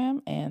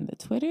Instagram and the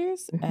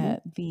Twitters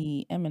at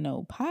the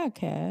M&O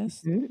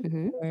Podcast,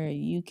 where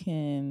you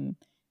can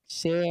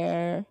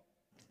share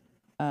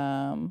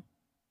our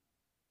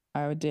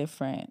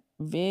different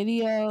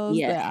videos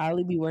that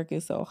Ollie be working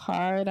so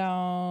hard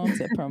on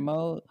to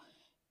promote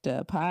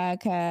the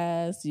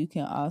podcast. You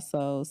can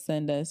also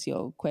send us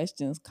your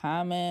questions,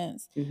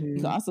 comments. You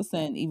can also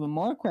send even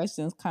more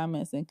questions,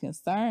 comments, and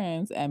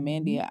concerns at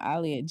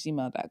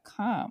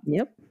mandyandollie@gmail.com.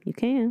 Yep, you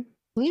can.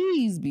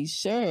 Please be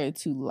sure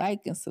to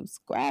like and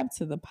subscribe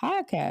to the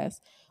podcast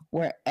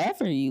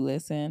wherever you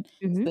listen,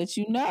 so that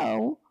you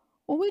know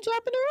when we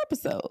drop a new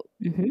episode.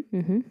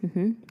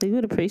 We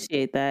would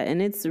appreciate that.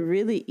 And it's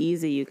really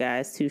easy, you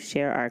guys, to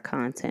share our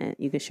content.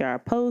 You can share our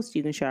posts,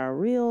 you can share our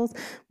reels.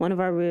 One of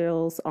our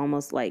reels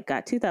almost like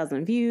got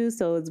 2,000 views.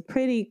 So it's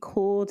pretty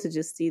cool to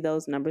just see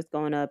those numbers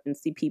going up and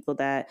see people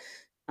that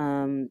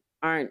aren't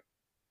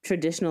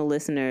traditional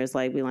listeners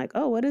like being like,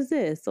 oh, what is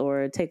this?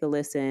 Or take a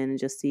listen and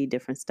just see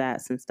different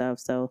stats and stuff.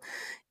 So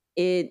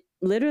it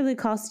literally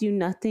costs you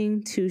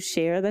nothing to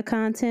share the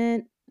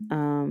content.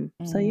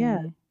 So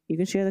yeah. You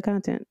can share the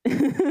content.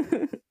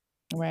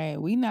 Right.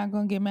 We're not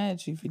going to get mad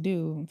at you if you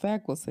do. In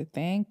fact, we'll say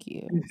thank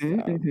you.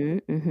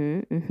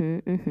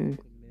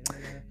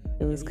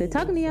 It was good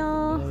talking to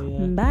y'all.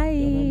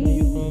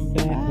 Bye.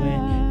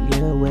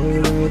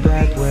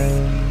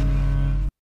 Bye.